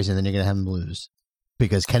 2 years and then you're going to have him lose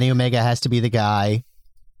because Kenny Omega has to be the guy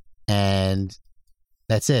and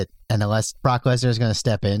that's it. And unless Brock Lesnar is going to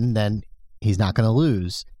step in, then he's not going to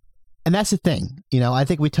lose. And that's the thing. You know, I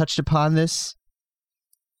think we touched upon this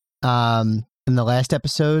in the last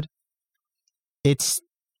episode. It's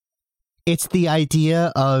the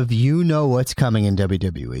idea of, you know, what's coming in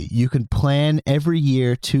WWE. You can plan every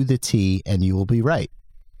year to the T and you will be right.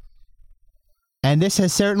 And this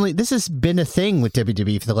has been a thing with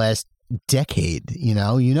WWE for the last decade. You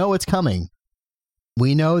know what's coming.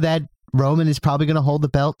 We know that Roman is probably going to hold the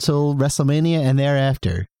belt till WrestleMania and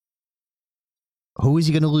thereafter. Who is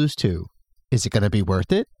he going to lose to? Is it going to be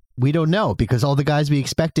worth it? We don't know, because all the guys we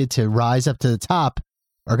expected to rise up to the top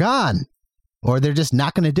are gone. or they're just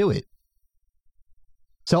not going to do it.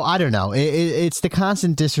 So I don't know. It's the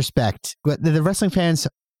constant disrespect. The wrestling fans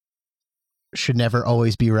should never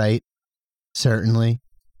always be right. Certainly.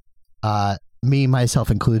 Me,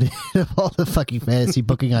 myself included, of all the fucking fantasy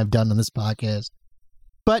booking I've done on this podcast.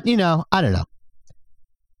 But, I don't know.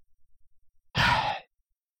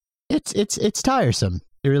 It's tiresome.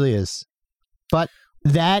 It really is. But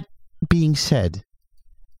that being said,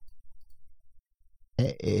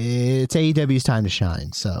 it's AEW's time to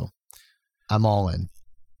shine, so I'm all in.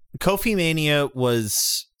 Kofi Mania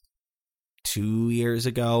was 2 years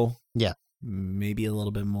ago. Yeah. Maybe a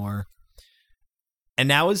little bit more. And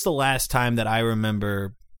that was the last time that I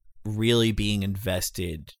remember really being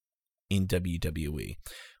invested in WWE.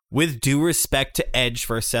 With due respect to Edge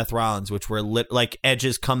versus Seth Rollins, which were like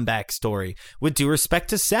Edge's comeback story. With due respect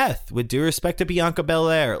to Seth. With due respect to Bianca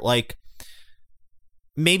Belair. Like,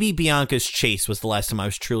 maybe Bianca's Chase was the last time I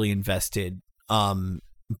was truly invested.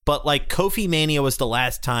 But like Kofi Mania was the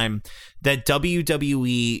last time that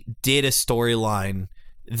WWE did a storyline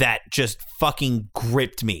that just fucking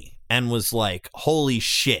gripped me and was like, holy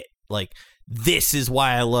shit, like this is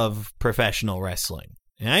why I love professional wrestling.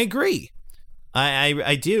 And I agree.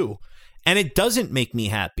 I do. And it doesn't make me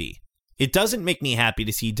happy. It doesn't make me happy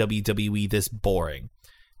to see WWE this boring.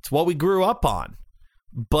 It's what we grew up on.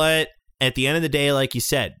 But at the end of the day, like you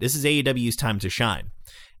said, this is AEW's time to shine.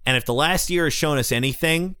 And if the last year has shown us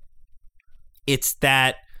anything, it's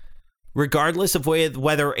that regardless of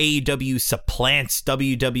whether AEW supplants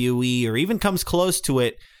WWE or even comes close to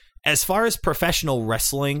it, as far as professional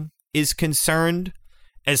wrestling is concerned,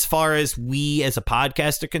 as far as we as a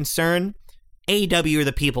podcast are concerned, AEW are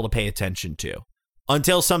the people to pay attention to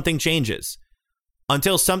until something changes.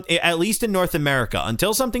 At least in North America,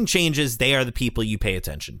 until something changes, they are the people you pay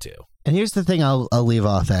attention to. And here's the thing I'll leave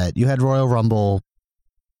off at. You had Royal Rumble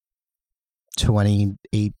 18,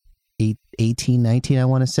 19, I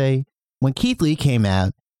want to say, when Keith Lee came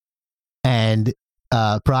out and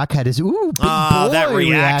Brock had his big boy that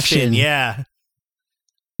reaction. Yeah.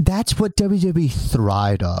 That's what WWE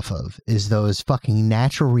thrived off of, is those fucking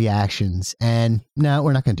natural reactions. And no,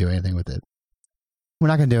 we're not going to do anything with it. We're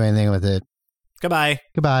not going to do anything with it. Goodbye.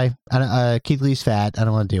 Keith Lee's fat. I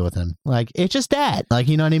don't want to deal with him. Like, it's just that. Like,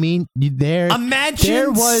 you know what I mean? There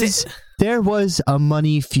was a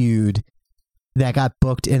money feud that got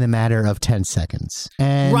booked in a matter of 10 seconds.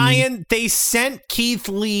 And Ryan, they sent Keith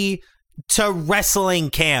Lee to wrestling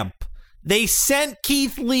camp. They sent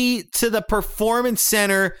Keith Lee to the Performance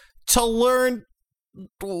Center to learn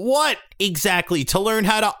what exactly? To learn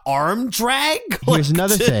how to arm drag? Here's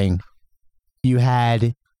another thing. You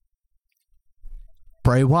had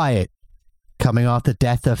Bray Wyatt coming off the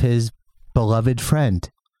death of his beloved friend,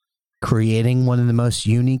 creating one of the most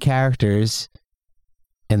unique characters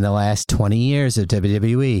in the last 20 years of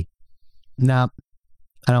WWE. Nope.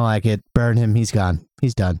 I don't like it. Burn him. He's gone.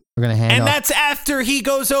 He's done. We're going to hand off. And that's after he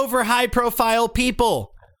goes over high-profile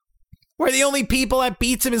people. Where the only people that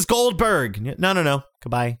beats him is Goldberg. No.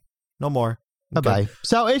 Goodbye. No more. Bye-bye.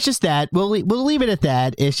 So it's just that. We'll leave it at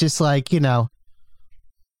that. It's just like, the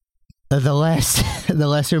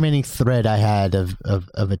last remaining thread I had of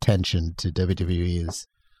attention to WWE is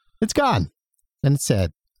it's gone. And it's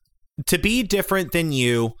sad. To be different than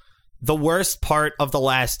you, the worst part of the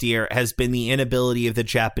last year has been the inability of the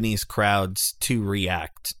Japanese crowds to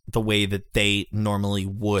react the way that they normally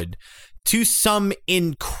would to some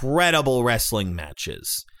incredible wrestling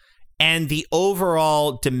matches, and the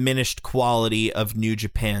overall diminished quality of New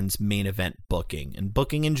Japan's main event booking and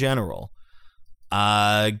booking in general.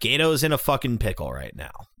 Gato's in a fucking pickle right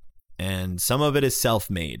now, and some of it is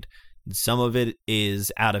self-made. Some of it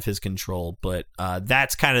is out of his control, but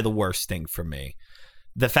that's kind of the worst thing for me.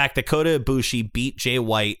 The fact that Kota Ibushi beat Jay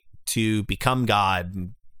White to become God and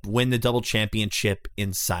win the double championship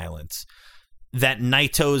in silence. That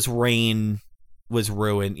Naito's reign was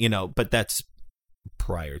ruined, but that's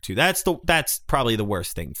prior to. That's probably the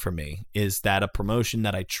worst thing for me, is that a promotion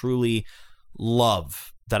that I truly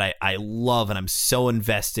love, that I love and I'm so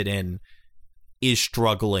invested in, is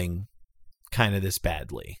struggling kind of this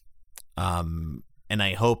badly. And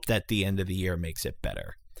I hope that the end of the year makes it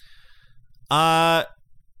better.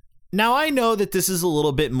 Now, I know that this is a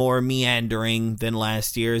little bit more meandering than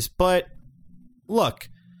last year's, but look,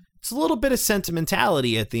 it's a little bit of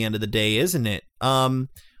sentimentality at the end of the day, isn't it?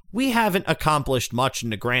 We haven't accomplished much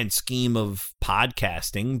in the grand scheme of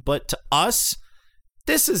podcasting, but to us,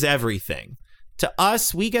 this is everything. To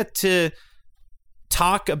us, we get to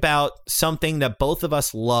talk about something that both of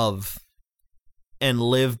us love and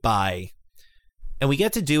live by, and we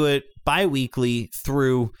get to do it bi-weekly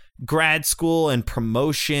through grad school and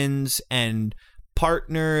promotions and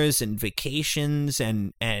partners and vacations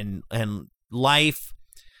and life.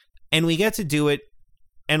 And we get to do it,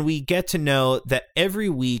 and we get to know that every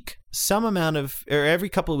week, every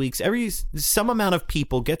couple of weeks, some amount of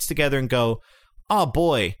people gets together and go, oh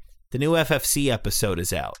boy, the new FFC episode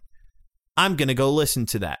is out. I'm going to go listen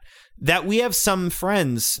to that. That we have some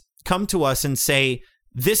friends come to us and say,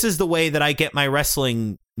 this is the way that I get my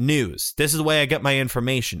wrestling news. This is the way I get my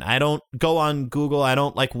information. I don't go on Google. I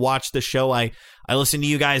don't like watch the show. I listen to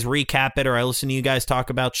you guys recap it, or I listen to you guys talk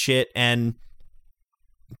about shit, and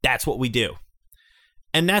that's what we do.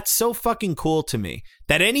 And that's so fucking cool to me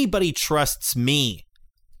that anybody trusts me,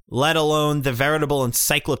 let alone the veritable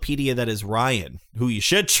encyclopedia that is Ryan, who you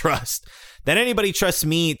should trust, that anybody trusts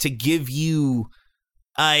me to give you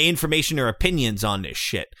information or opinions on this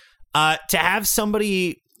shit. To have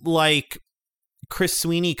somebody like Chris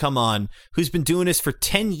Sweeney come on, who's been doing this for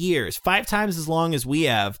 10 years, 5 times as long as we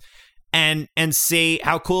have, and say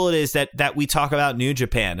how cool it is that we talk about New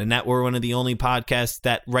Japan and that we're one of the only podcasts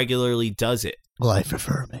that regularly does it. Life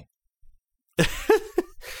affirming.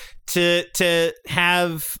 To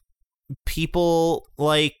have people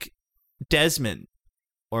like Desmond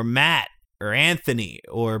or Matt or Anthony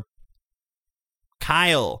or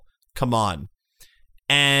Kyle come on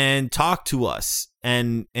and talk to us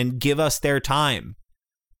and give us their time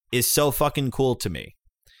is so fucking cool to me.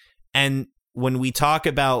 And when we talk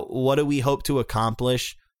about what do we hope to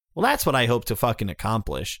accomplish, well, that's what I hope to fucking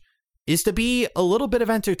accomplish, is to be a little bit of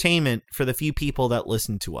entertainment for the few people that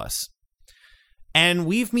listen to us. And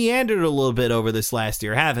we've meandered a little bit over this last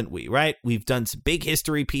year, haven't we, right? We've done some big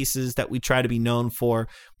history pieces that we try to be known for.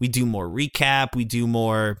 We do more recap. We do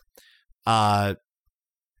more,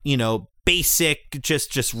 basic,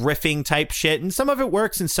 just riffing type shit. And some of it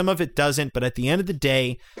works and some of it doesn't. But at the end of the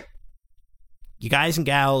day, you guys and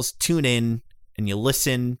gals tune in and you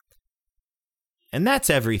listen. And that's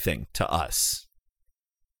everything to us.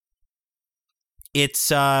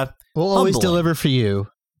 It's we'll always deliver for you,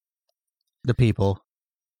 the people,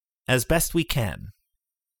 as best we can.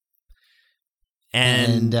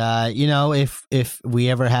 And if we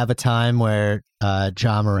ever have a time where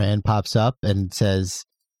John Moran pops up and says,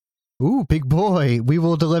 "Ooh, big boy," we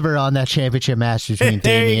will deliver on that championship match between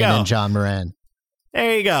Damian and John Moran.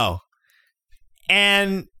 There you go.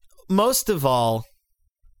 And most of all,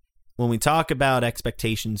 when we talk about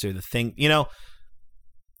expectations or the thing,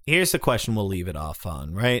 here's the question we'll leave it off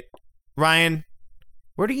on, right? Ryan,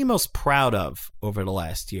 what are you most proud of over the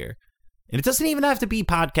last year? And it doesn't even have to be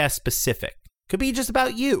podcast specific. Could be just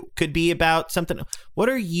about you. Could be about something. What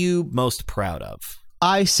are you most proud of?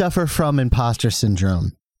 I suffer from imposter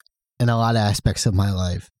syndrome in a lot of aspects of my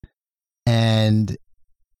life. And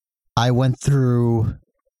I went through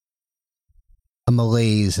a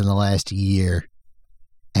malaise in the last year.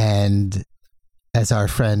 And as our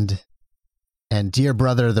friend and dear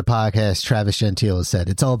brother of the podcast, Travis Gentile, has said,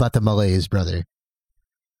 it's all about the malaise, brother.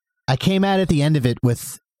 I came out at the end of it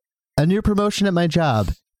with a new promotion at my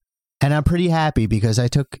job. And I'm pretty happy because I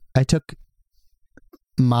took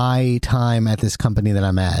my time at this company that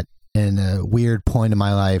I'm at in a weird point in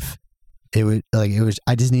my life.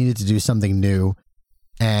 I just needed to do something new,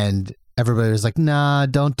 and everybody was like, "Nah,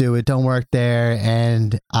 don't do it. Don't work there."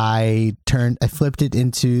 And I flipped it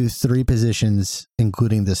into 3 positions,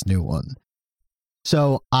 including this new one.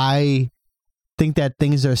 So I think that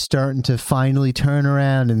things are starting to finally turn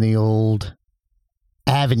around in the old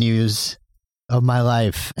avenues of my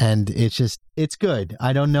life, and it's good.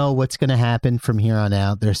 I don't know what's going to happen from here on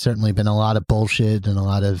out. There's certainly been a lot of bullshit and a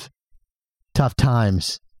lot of tough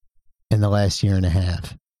times in the last year and a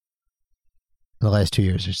half, the last 2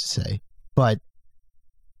 years, I should say. But,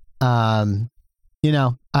 I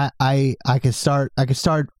could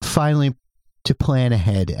start finally to plan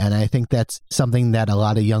ahead. And I think that's something that a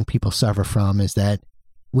lot of young people suffer from, is that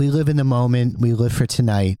we live in the moment, we live for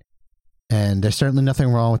tonight, and there's certainly nothing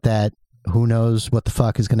wrong with that. Who knows what the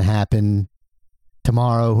fuck is going to happen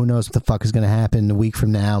tomorrow? Who knows what the fuck is going to happen a week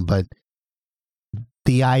from now? But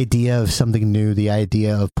the idea of something new, the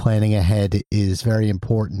idea of planning ahead is very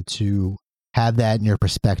important to have that in your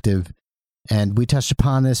perspective. And we touched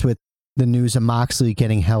upon this with the news of Moxley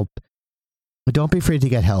getting help. But don't be afraid to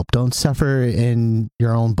get help. Don't suffer in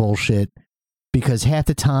your own bullshit, because half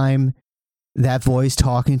the time that voice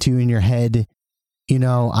talking to you in your head,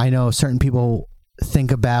 I know certain people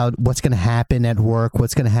think about what's going to happen at work,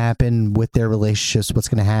 what's going to happen with their relationships, what's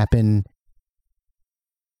going to happen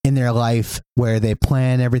in their life, where they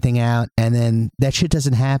plan everything out and then that shit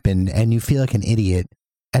doesn't happen and you feel like an idiot.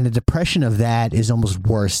 And the depression of that is almost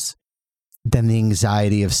worse than the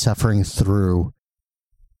anxiety of suffering through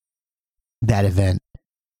that event.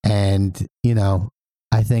 And, you know,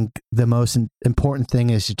 I think the most important thing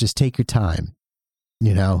is to just take your time,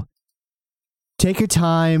 you know, take your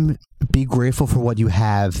time, be grateful for what you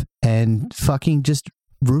have, and fucking just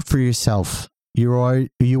root for yourself. You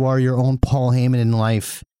are your own Paul Heyman in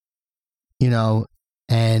life, you know,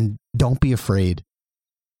 and don't be afraid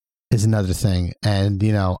is another thing. And,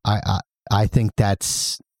 you know, I think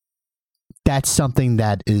that's something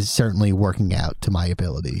that is certainly working out to my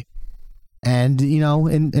ability. And, you know,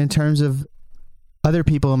 in terms of other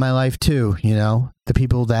people in my life too, you know, the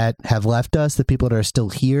people that have left us, the people that are still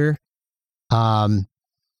here,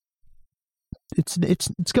 it's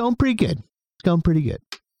going pretty good. It's going pretty good.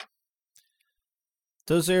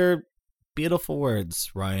 Those are beautiful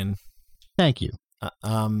words, Ryan. Thank you.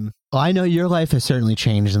 Well, I know your life has certainly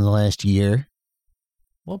changed in the last year.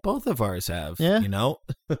 Well, both of ours have, yeah. You know,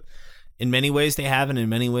 in many ways they have, and in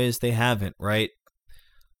many ways they haven't, right?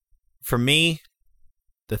 For me,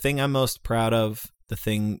 the thing I'm most proud of, the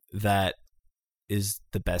thing that is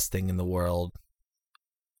the best thing in the world,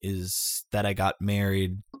 is that I got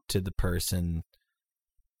married to the person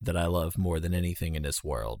that I love more than anything in this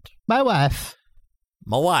world. My wife.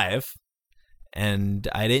 And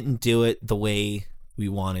I didn't do it the way we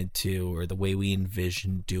wanted to or the way we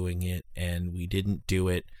envisioned doing it, and we didn't do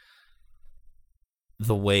it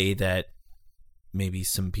the way that maybe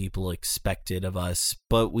some people expected of us,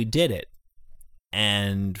 but we did it.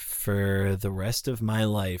 And for the rest of my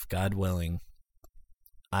life, God willing,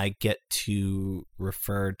 I get to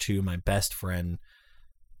refer to my best friend,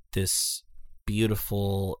 this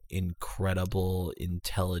beautiful, incredible,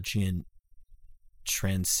 intelligent,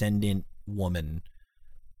 transcendent woman,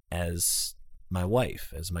 as my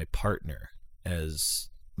wife, as my partner, as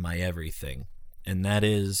my everything. And that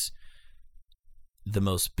is the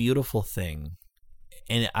most beautiful thing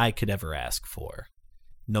and I could ever ask for.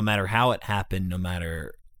 No matter how it happened, no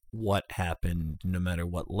matter what happened, no matter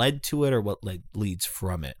what led to it or what leads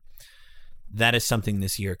from it. That is something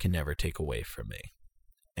this year can never take away from me.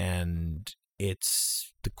 And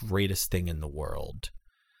it's the greatest thing in the world.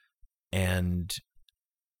 And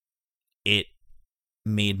it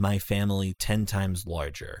made my family 10 times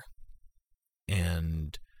larger.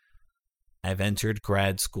 And I've entered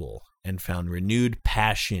grad school and found renewed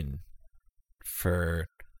passion for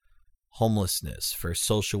homelessness, for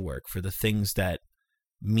social work, for the things that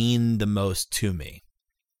mean the most to me.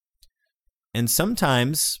 And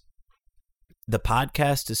sometimes the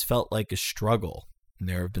podcast has felt like a struggle. And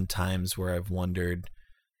there have been times where I've wondered,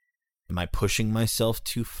 am I pushing myself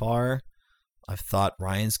too far? I've thought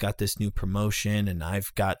Ryan's got this new promotion and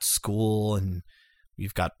I've got school and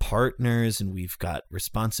we've got partners and we've got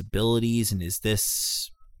responsibilities. And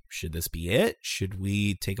should this be it? Should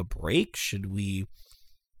we take a break? Should we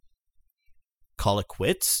call it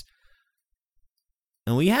quits?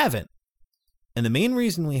 And we haven't. And the main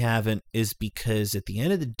reason we haven't is because at the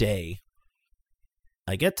end of the day,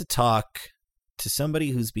 I get to talk to somebody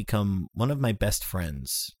who's become one of my best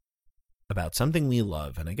friends about something we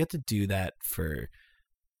love. And I get to do that for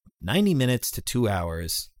 90 minutes to 2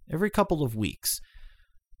 hours every couple of weeks.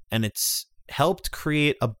 And it's helped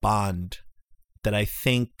create a bond that I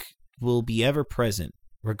think will be ever present,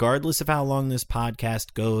 regardless of how long this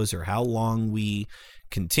podcast goes or how long we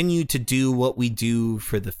continue to do what we do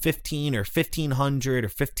for the 15 or 1,500 or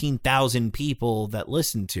 15,000 people that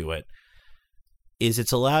listen to it.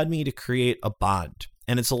 It's allowed me to create a bond,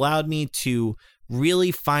 and it's allowed me to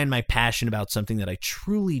really find my passion about something that I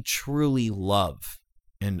truly, truly love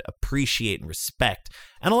and appreciate and respect,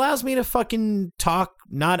 and allows me to fucking talk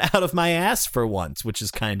not out of my ass for once, which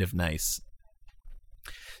is kind of nice.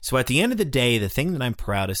 So at the end of the day, the thing that I'm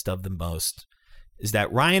proudest of the most is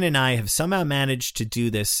that Ryan and I have somehow managed to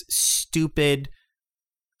do this stupid,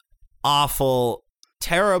 awful,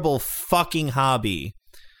 terrible fucking hobby,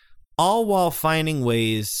 all while finding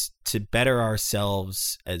ways to better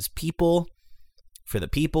ourselves as people, for the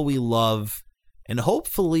people we love, and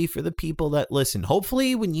hopefully for the people that listen.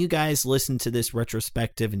 Hopefully when you guys listen to this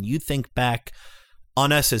retrospective and you think back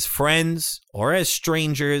on us as friends or as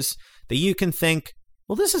strangers, that you can think,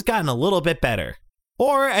 well, this has gotten a little bit better.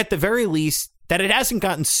 Or at the very least, that it hasn't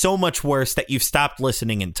gotten so much worse that you've stopped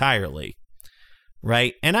listening entirely.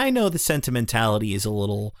 Right? And I know the sentimentality is a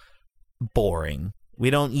little boring. We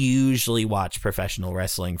don't usually watch professional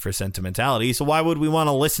wrestling for sentimentality, so why would we want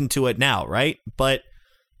to listen to it now, right? But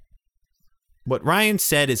what Ryan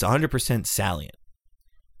said is 100% salient.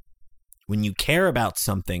 When you care about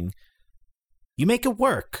something, you make it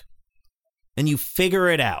work, and you figure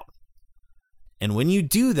it out. And when you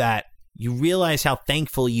do that, you realize how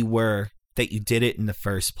thankful you were that you did it in the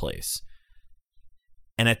first place.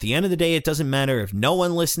 And at the end of the day, it doesn't matter if no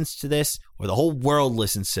one listens to this or the whole world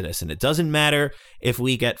listens to this. And it doesn't matter if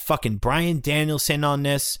we get fucking Bryan Danielson on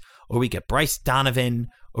this, or we get Bryce Donovan,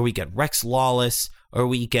 or we get Rex Lawless, or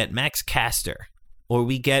we get Max Caster, or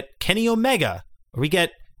we get Kenny Omega, or we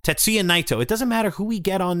get Tetsuya Naito. It doesn't matter who we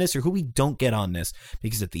get on this or who we don't get on this,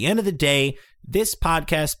 because at the end of the day, this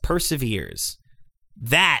podcast perseveres.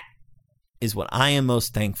 That is what I am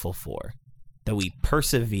most thankful for, that we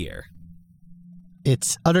persevere.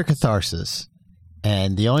 It's utter catharsis.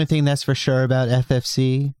 And the only thing that's for sure about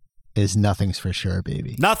FFC is nothing's for sure,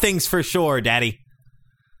 baby. Nothing's for sure, Daddy.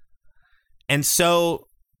 And so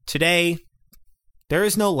today, there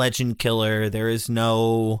is no legend killer. There is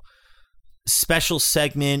no special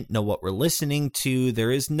segment, no what we're listening to.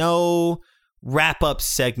 There is no wrap-up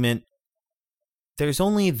segment. There's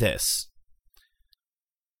only this.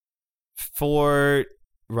 For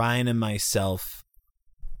Ryan and myself,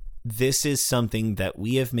 this is something that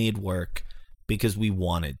we have made work because we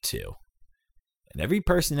wanted to. And every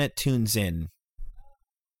person that tunes in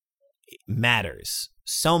matters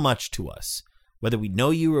so much to us, whether we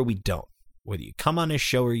know you or we don't, whether you come on a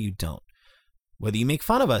show or you don't, whether you make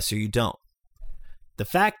fun of us or you don't. The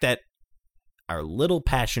fact that our little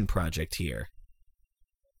passion project here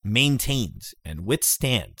maintains and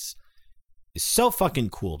withstands is so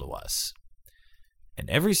fucking cool to us.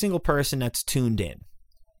 And every single person that's tuned in,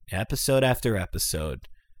 episode after episode,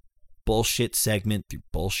 bullshit segment through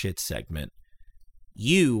bullshit segment,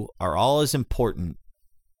 you are all as important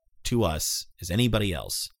to us as anybody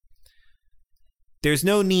else. There's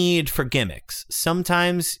no need for gimmicks.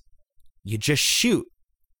 Sometimes you just shoot.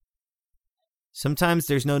 Sometimes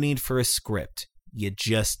there's no need for a script. You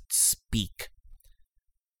just speak.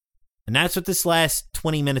 And that's what this last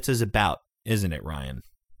 20 minutes is about, isn't it, Ryan?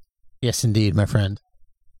 Yes, indeed, my friend.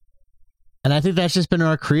 And I think that's just been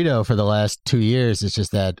our credo for the last 2 years. It's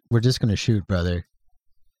just that we're just going to shoot, brother.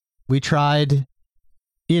 We tried,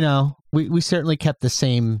 we certainly kept the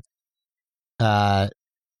same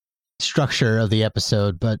structure of the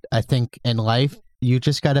episode, but I think in life, you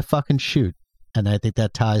just got to fucking shoot. And I think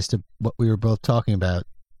that ties to what we were both talking about.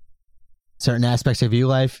 Certain aspects of your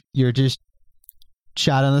life, you're just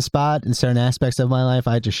shot on the spot. In certain aspects of my life,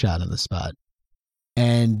 I just shot on the spot.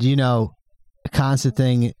 And, a constant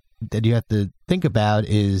thing that you have to think about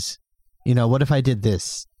is, what if I did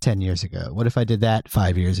this 10 years ago? What if I did that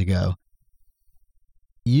 5 years ago?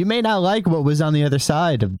 You may not like what was on the other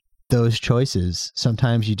side of those choices.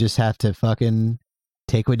 Sometimes you just have to fucking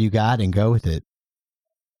take what you got and go with it.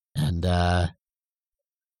 And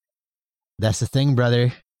that's the thing,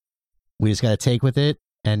 brother. We just got to take with it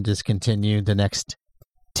and just continue the next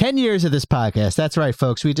 10 years of this podcast. That's right,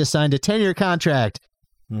 folks. We just signed a 10-year contract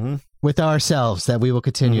with ourselves that we will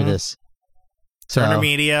continue this. So, Turner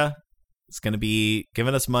Media is going to be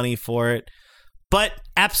giving us money for it. But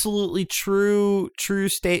absolutely true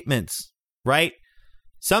statements, right?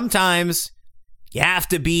 Sometimes you have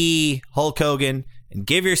to be Hulk Hogan and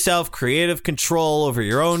give yourself creative control over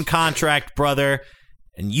your own contract, brother.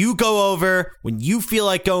 And you go over when you feel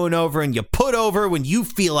like going over, and you put over when you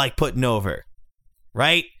feel like putting over,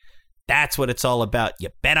 right? That's what it's all about. You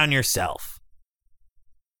bet on yourself.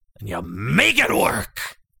 And you make it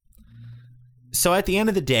work. So at the end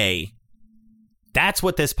of the day, that's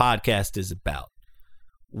what this podcast is about.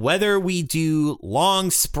 Whether we do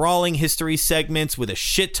long, sprawling history segments with a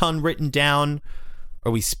shit ton written down,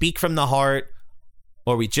 or we speak from the heart,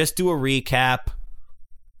 or we just do a recap,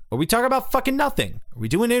 or we talk about fucking nothing, or we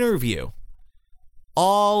do an interview.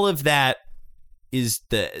 All of that is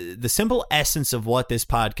the simple essence of what this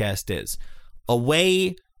podcast is. A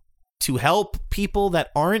way to help people that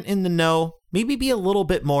aren't in the know, maybe be a little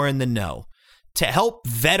bit more in the know. To help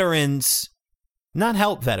veterans, not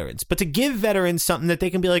help veterans, but to give veterans something that they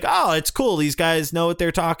can be like, oh, it's cool. These guys know what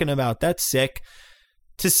they're talking about. That's sick.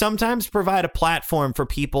 To sometimes provide a platform for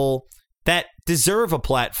people that deserve a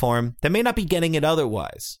platform that may not be getting it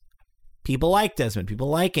otherwise. People like Desmond, people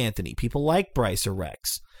like Anthony, people like Bryce or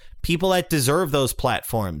Rex, people that deserve those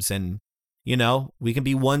platforms. And, we can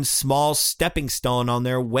be one small stepping stone on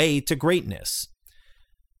their way to greatness.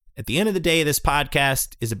 At the end of the day, this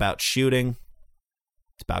podcast is about shooting.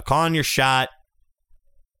 It's about calling your shot.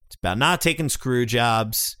 It's about not taking screw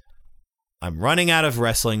jobs. I'm running out of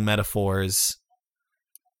wrestling metaphors.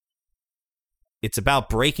 It's about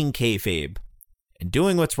breaking kayfabe and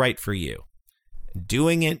doing what's right for you. And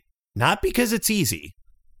doing it not because it's easy,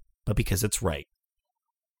 but because it's right.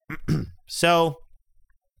 So,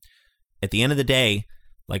 at the end of the day,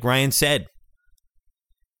 like Ryan said,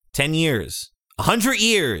 10 years, 100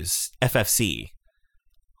 years, FFC.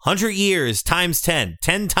 100 years times 10,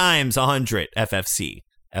 10 times 100 FFC.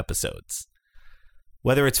 episodes.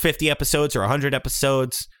 Whether it's 50 episodes or 100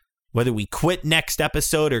 episodes, whether we quit next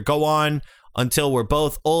episode or go on until we're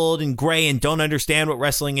both old and gray and don't understand what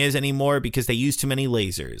wrestling is anymore because they use too many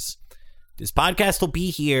lasers. This podcast will be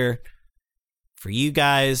here for you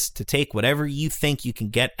guys to take whatever you think you can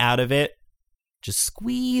get out of it. Just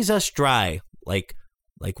squeeze us dry like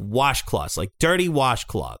washcloths, like dirty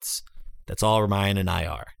washcloths. That's all Ryan and I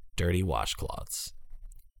are. Dirty washcloths.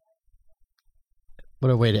 What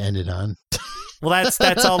a way to end it on. Well,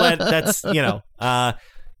 that's all that's, you know,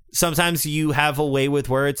 sometimes you have a way with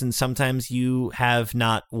words and sometimes you have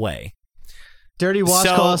not way. Dirty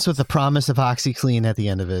washcloths with the promise of OxyClean at the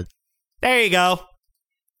end of it. There you go.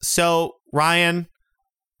 So, Ryan,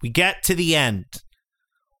 we get to the end.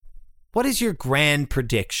 What is your grand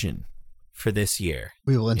prediction for this year?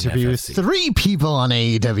 We will interview 3 people on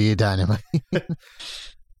AEW Dynamite. Do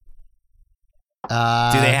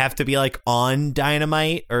they have to be like on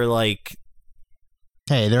Dynamite or like...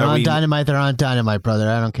 Hey, they're on Dynamite. They're on Dynamite, brother.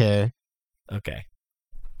 I don't care. Okay.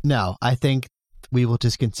 No, I think we will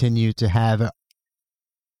just continue to have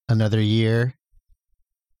another year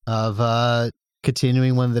of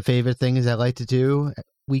continuing one of the favorite things I like to do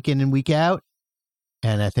week in and week out.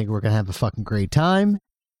 And I think we're going to have a fucking great time.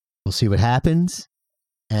 We'll see what happens.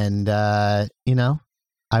 And, you know,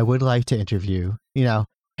 I would like to interview, you know,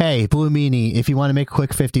 hey, Blue Meanie, if you want to make a quick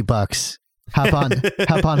 $50, hop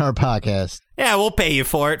on our podcast. Yeah, we'll pay you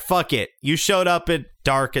for it. Fuck it. You showed up at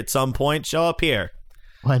dark at some point. Show up here.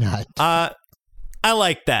 Why not? I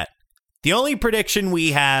like that. The only prediction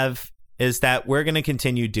we have is that we're going to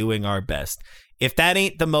continue doing our best. If that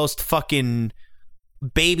ain't the most fucking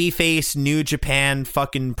babyface New Japan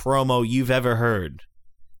fucking promo you've ever heard.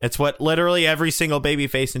 It's what literally every single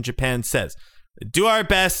babyface in Japan says. Do our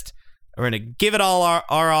best. We're going to give it all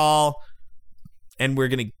our all. And we're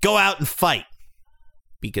going to go out and fight.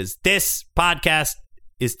 Because this podcast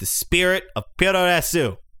is the spirit of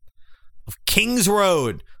Puroresu, of King's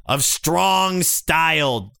Road, of strong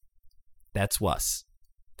styled. That's us.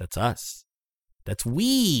 That's us. That's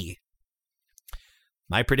we.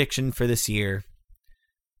 My prediction for this year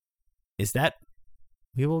is that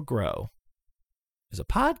we will grow as a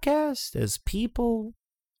podcast, as people,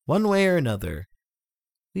 one way or another.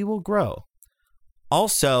 We will grow.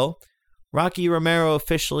 Also, Rocky Romero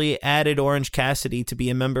officially added Orange Cassidy to be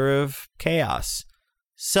a member of Chaos.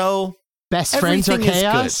 So, Best Friends are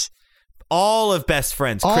Chaos? All of Best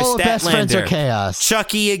Friends. All Chris of Best Friends are Statlander, Chaos.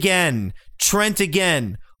 Chucky again. Trent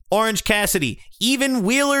again. Orange Cassidy. Even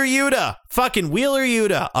Wheeler Yuta. Fucking Wheeler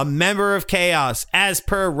Yuta. A member of Chaos as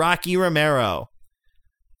per Rocky Romero.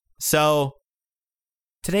 So,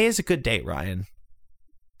 today is a good day, Ryan.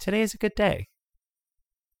 Today is a good day.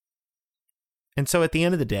 And so at the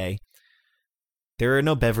end of the day, there are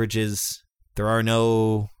no beverages, there are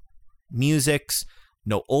no musics,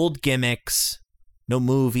 no old gimmicks, no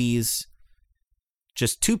movies,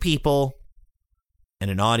 just 2 people and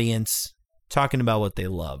an audience talking about what they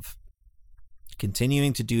love.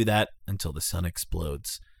 Continuing to do that until the sun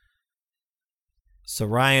explodes. So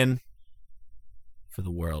Ryan, for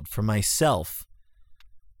the world, for myself,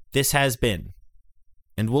 this has been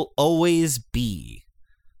and will always be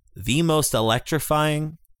the most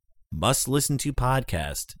electrifying, must-listen-to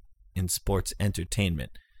podcast in sports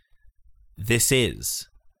entertainment. This is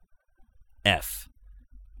FFC.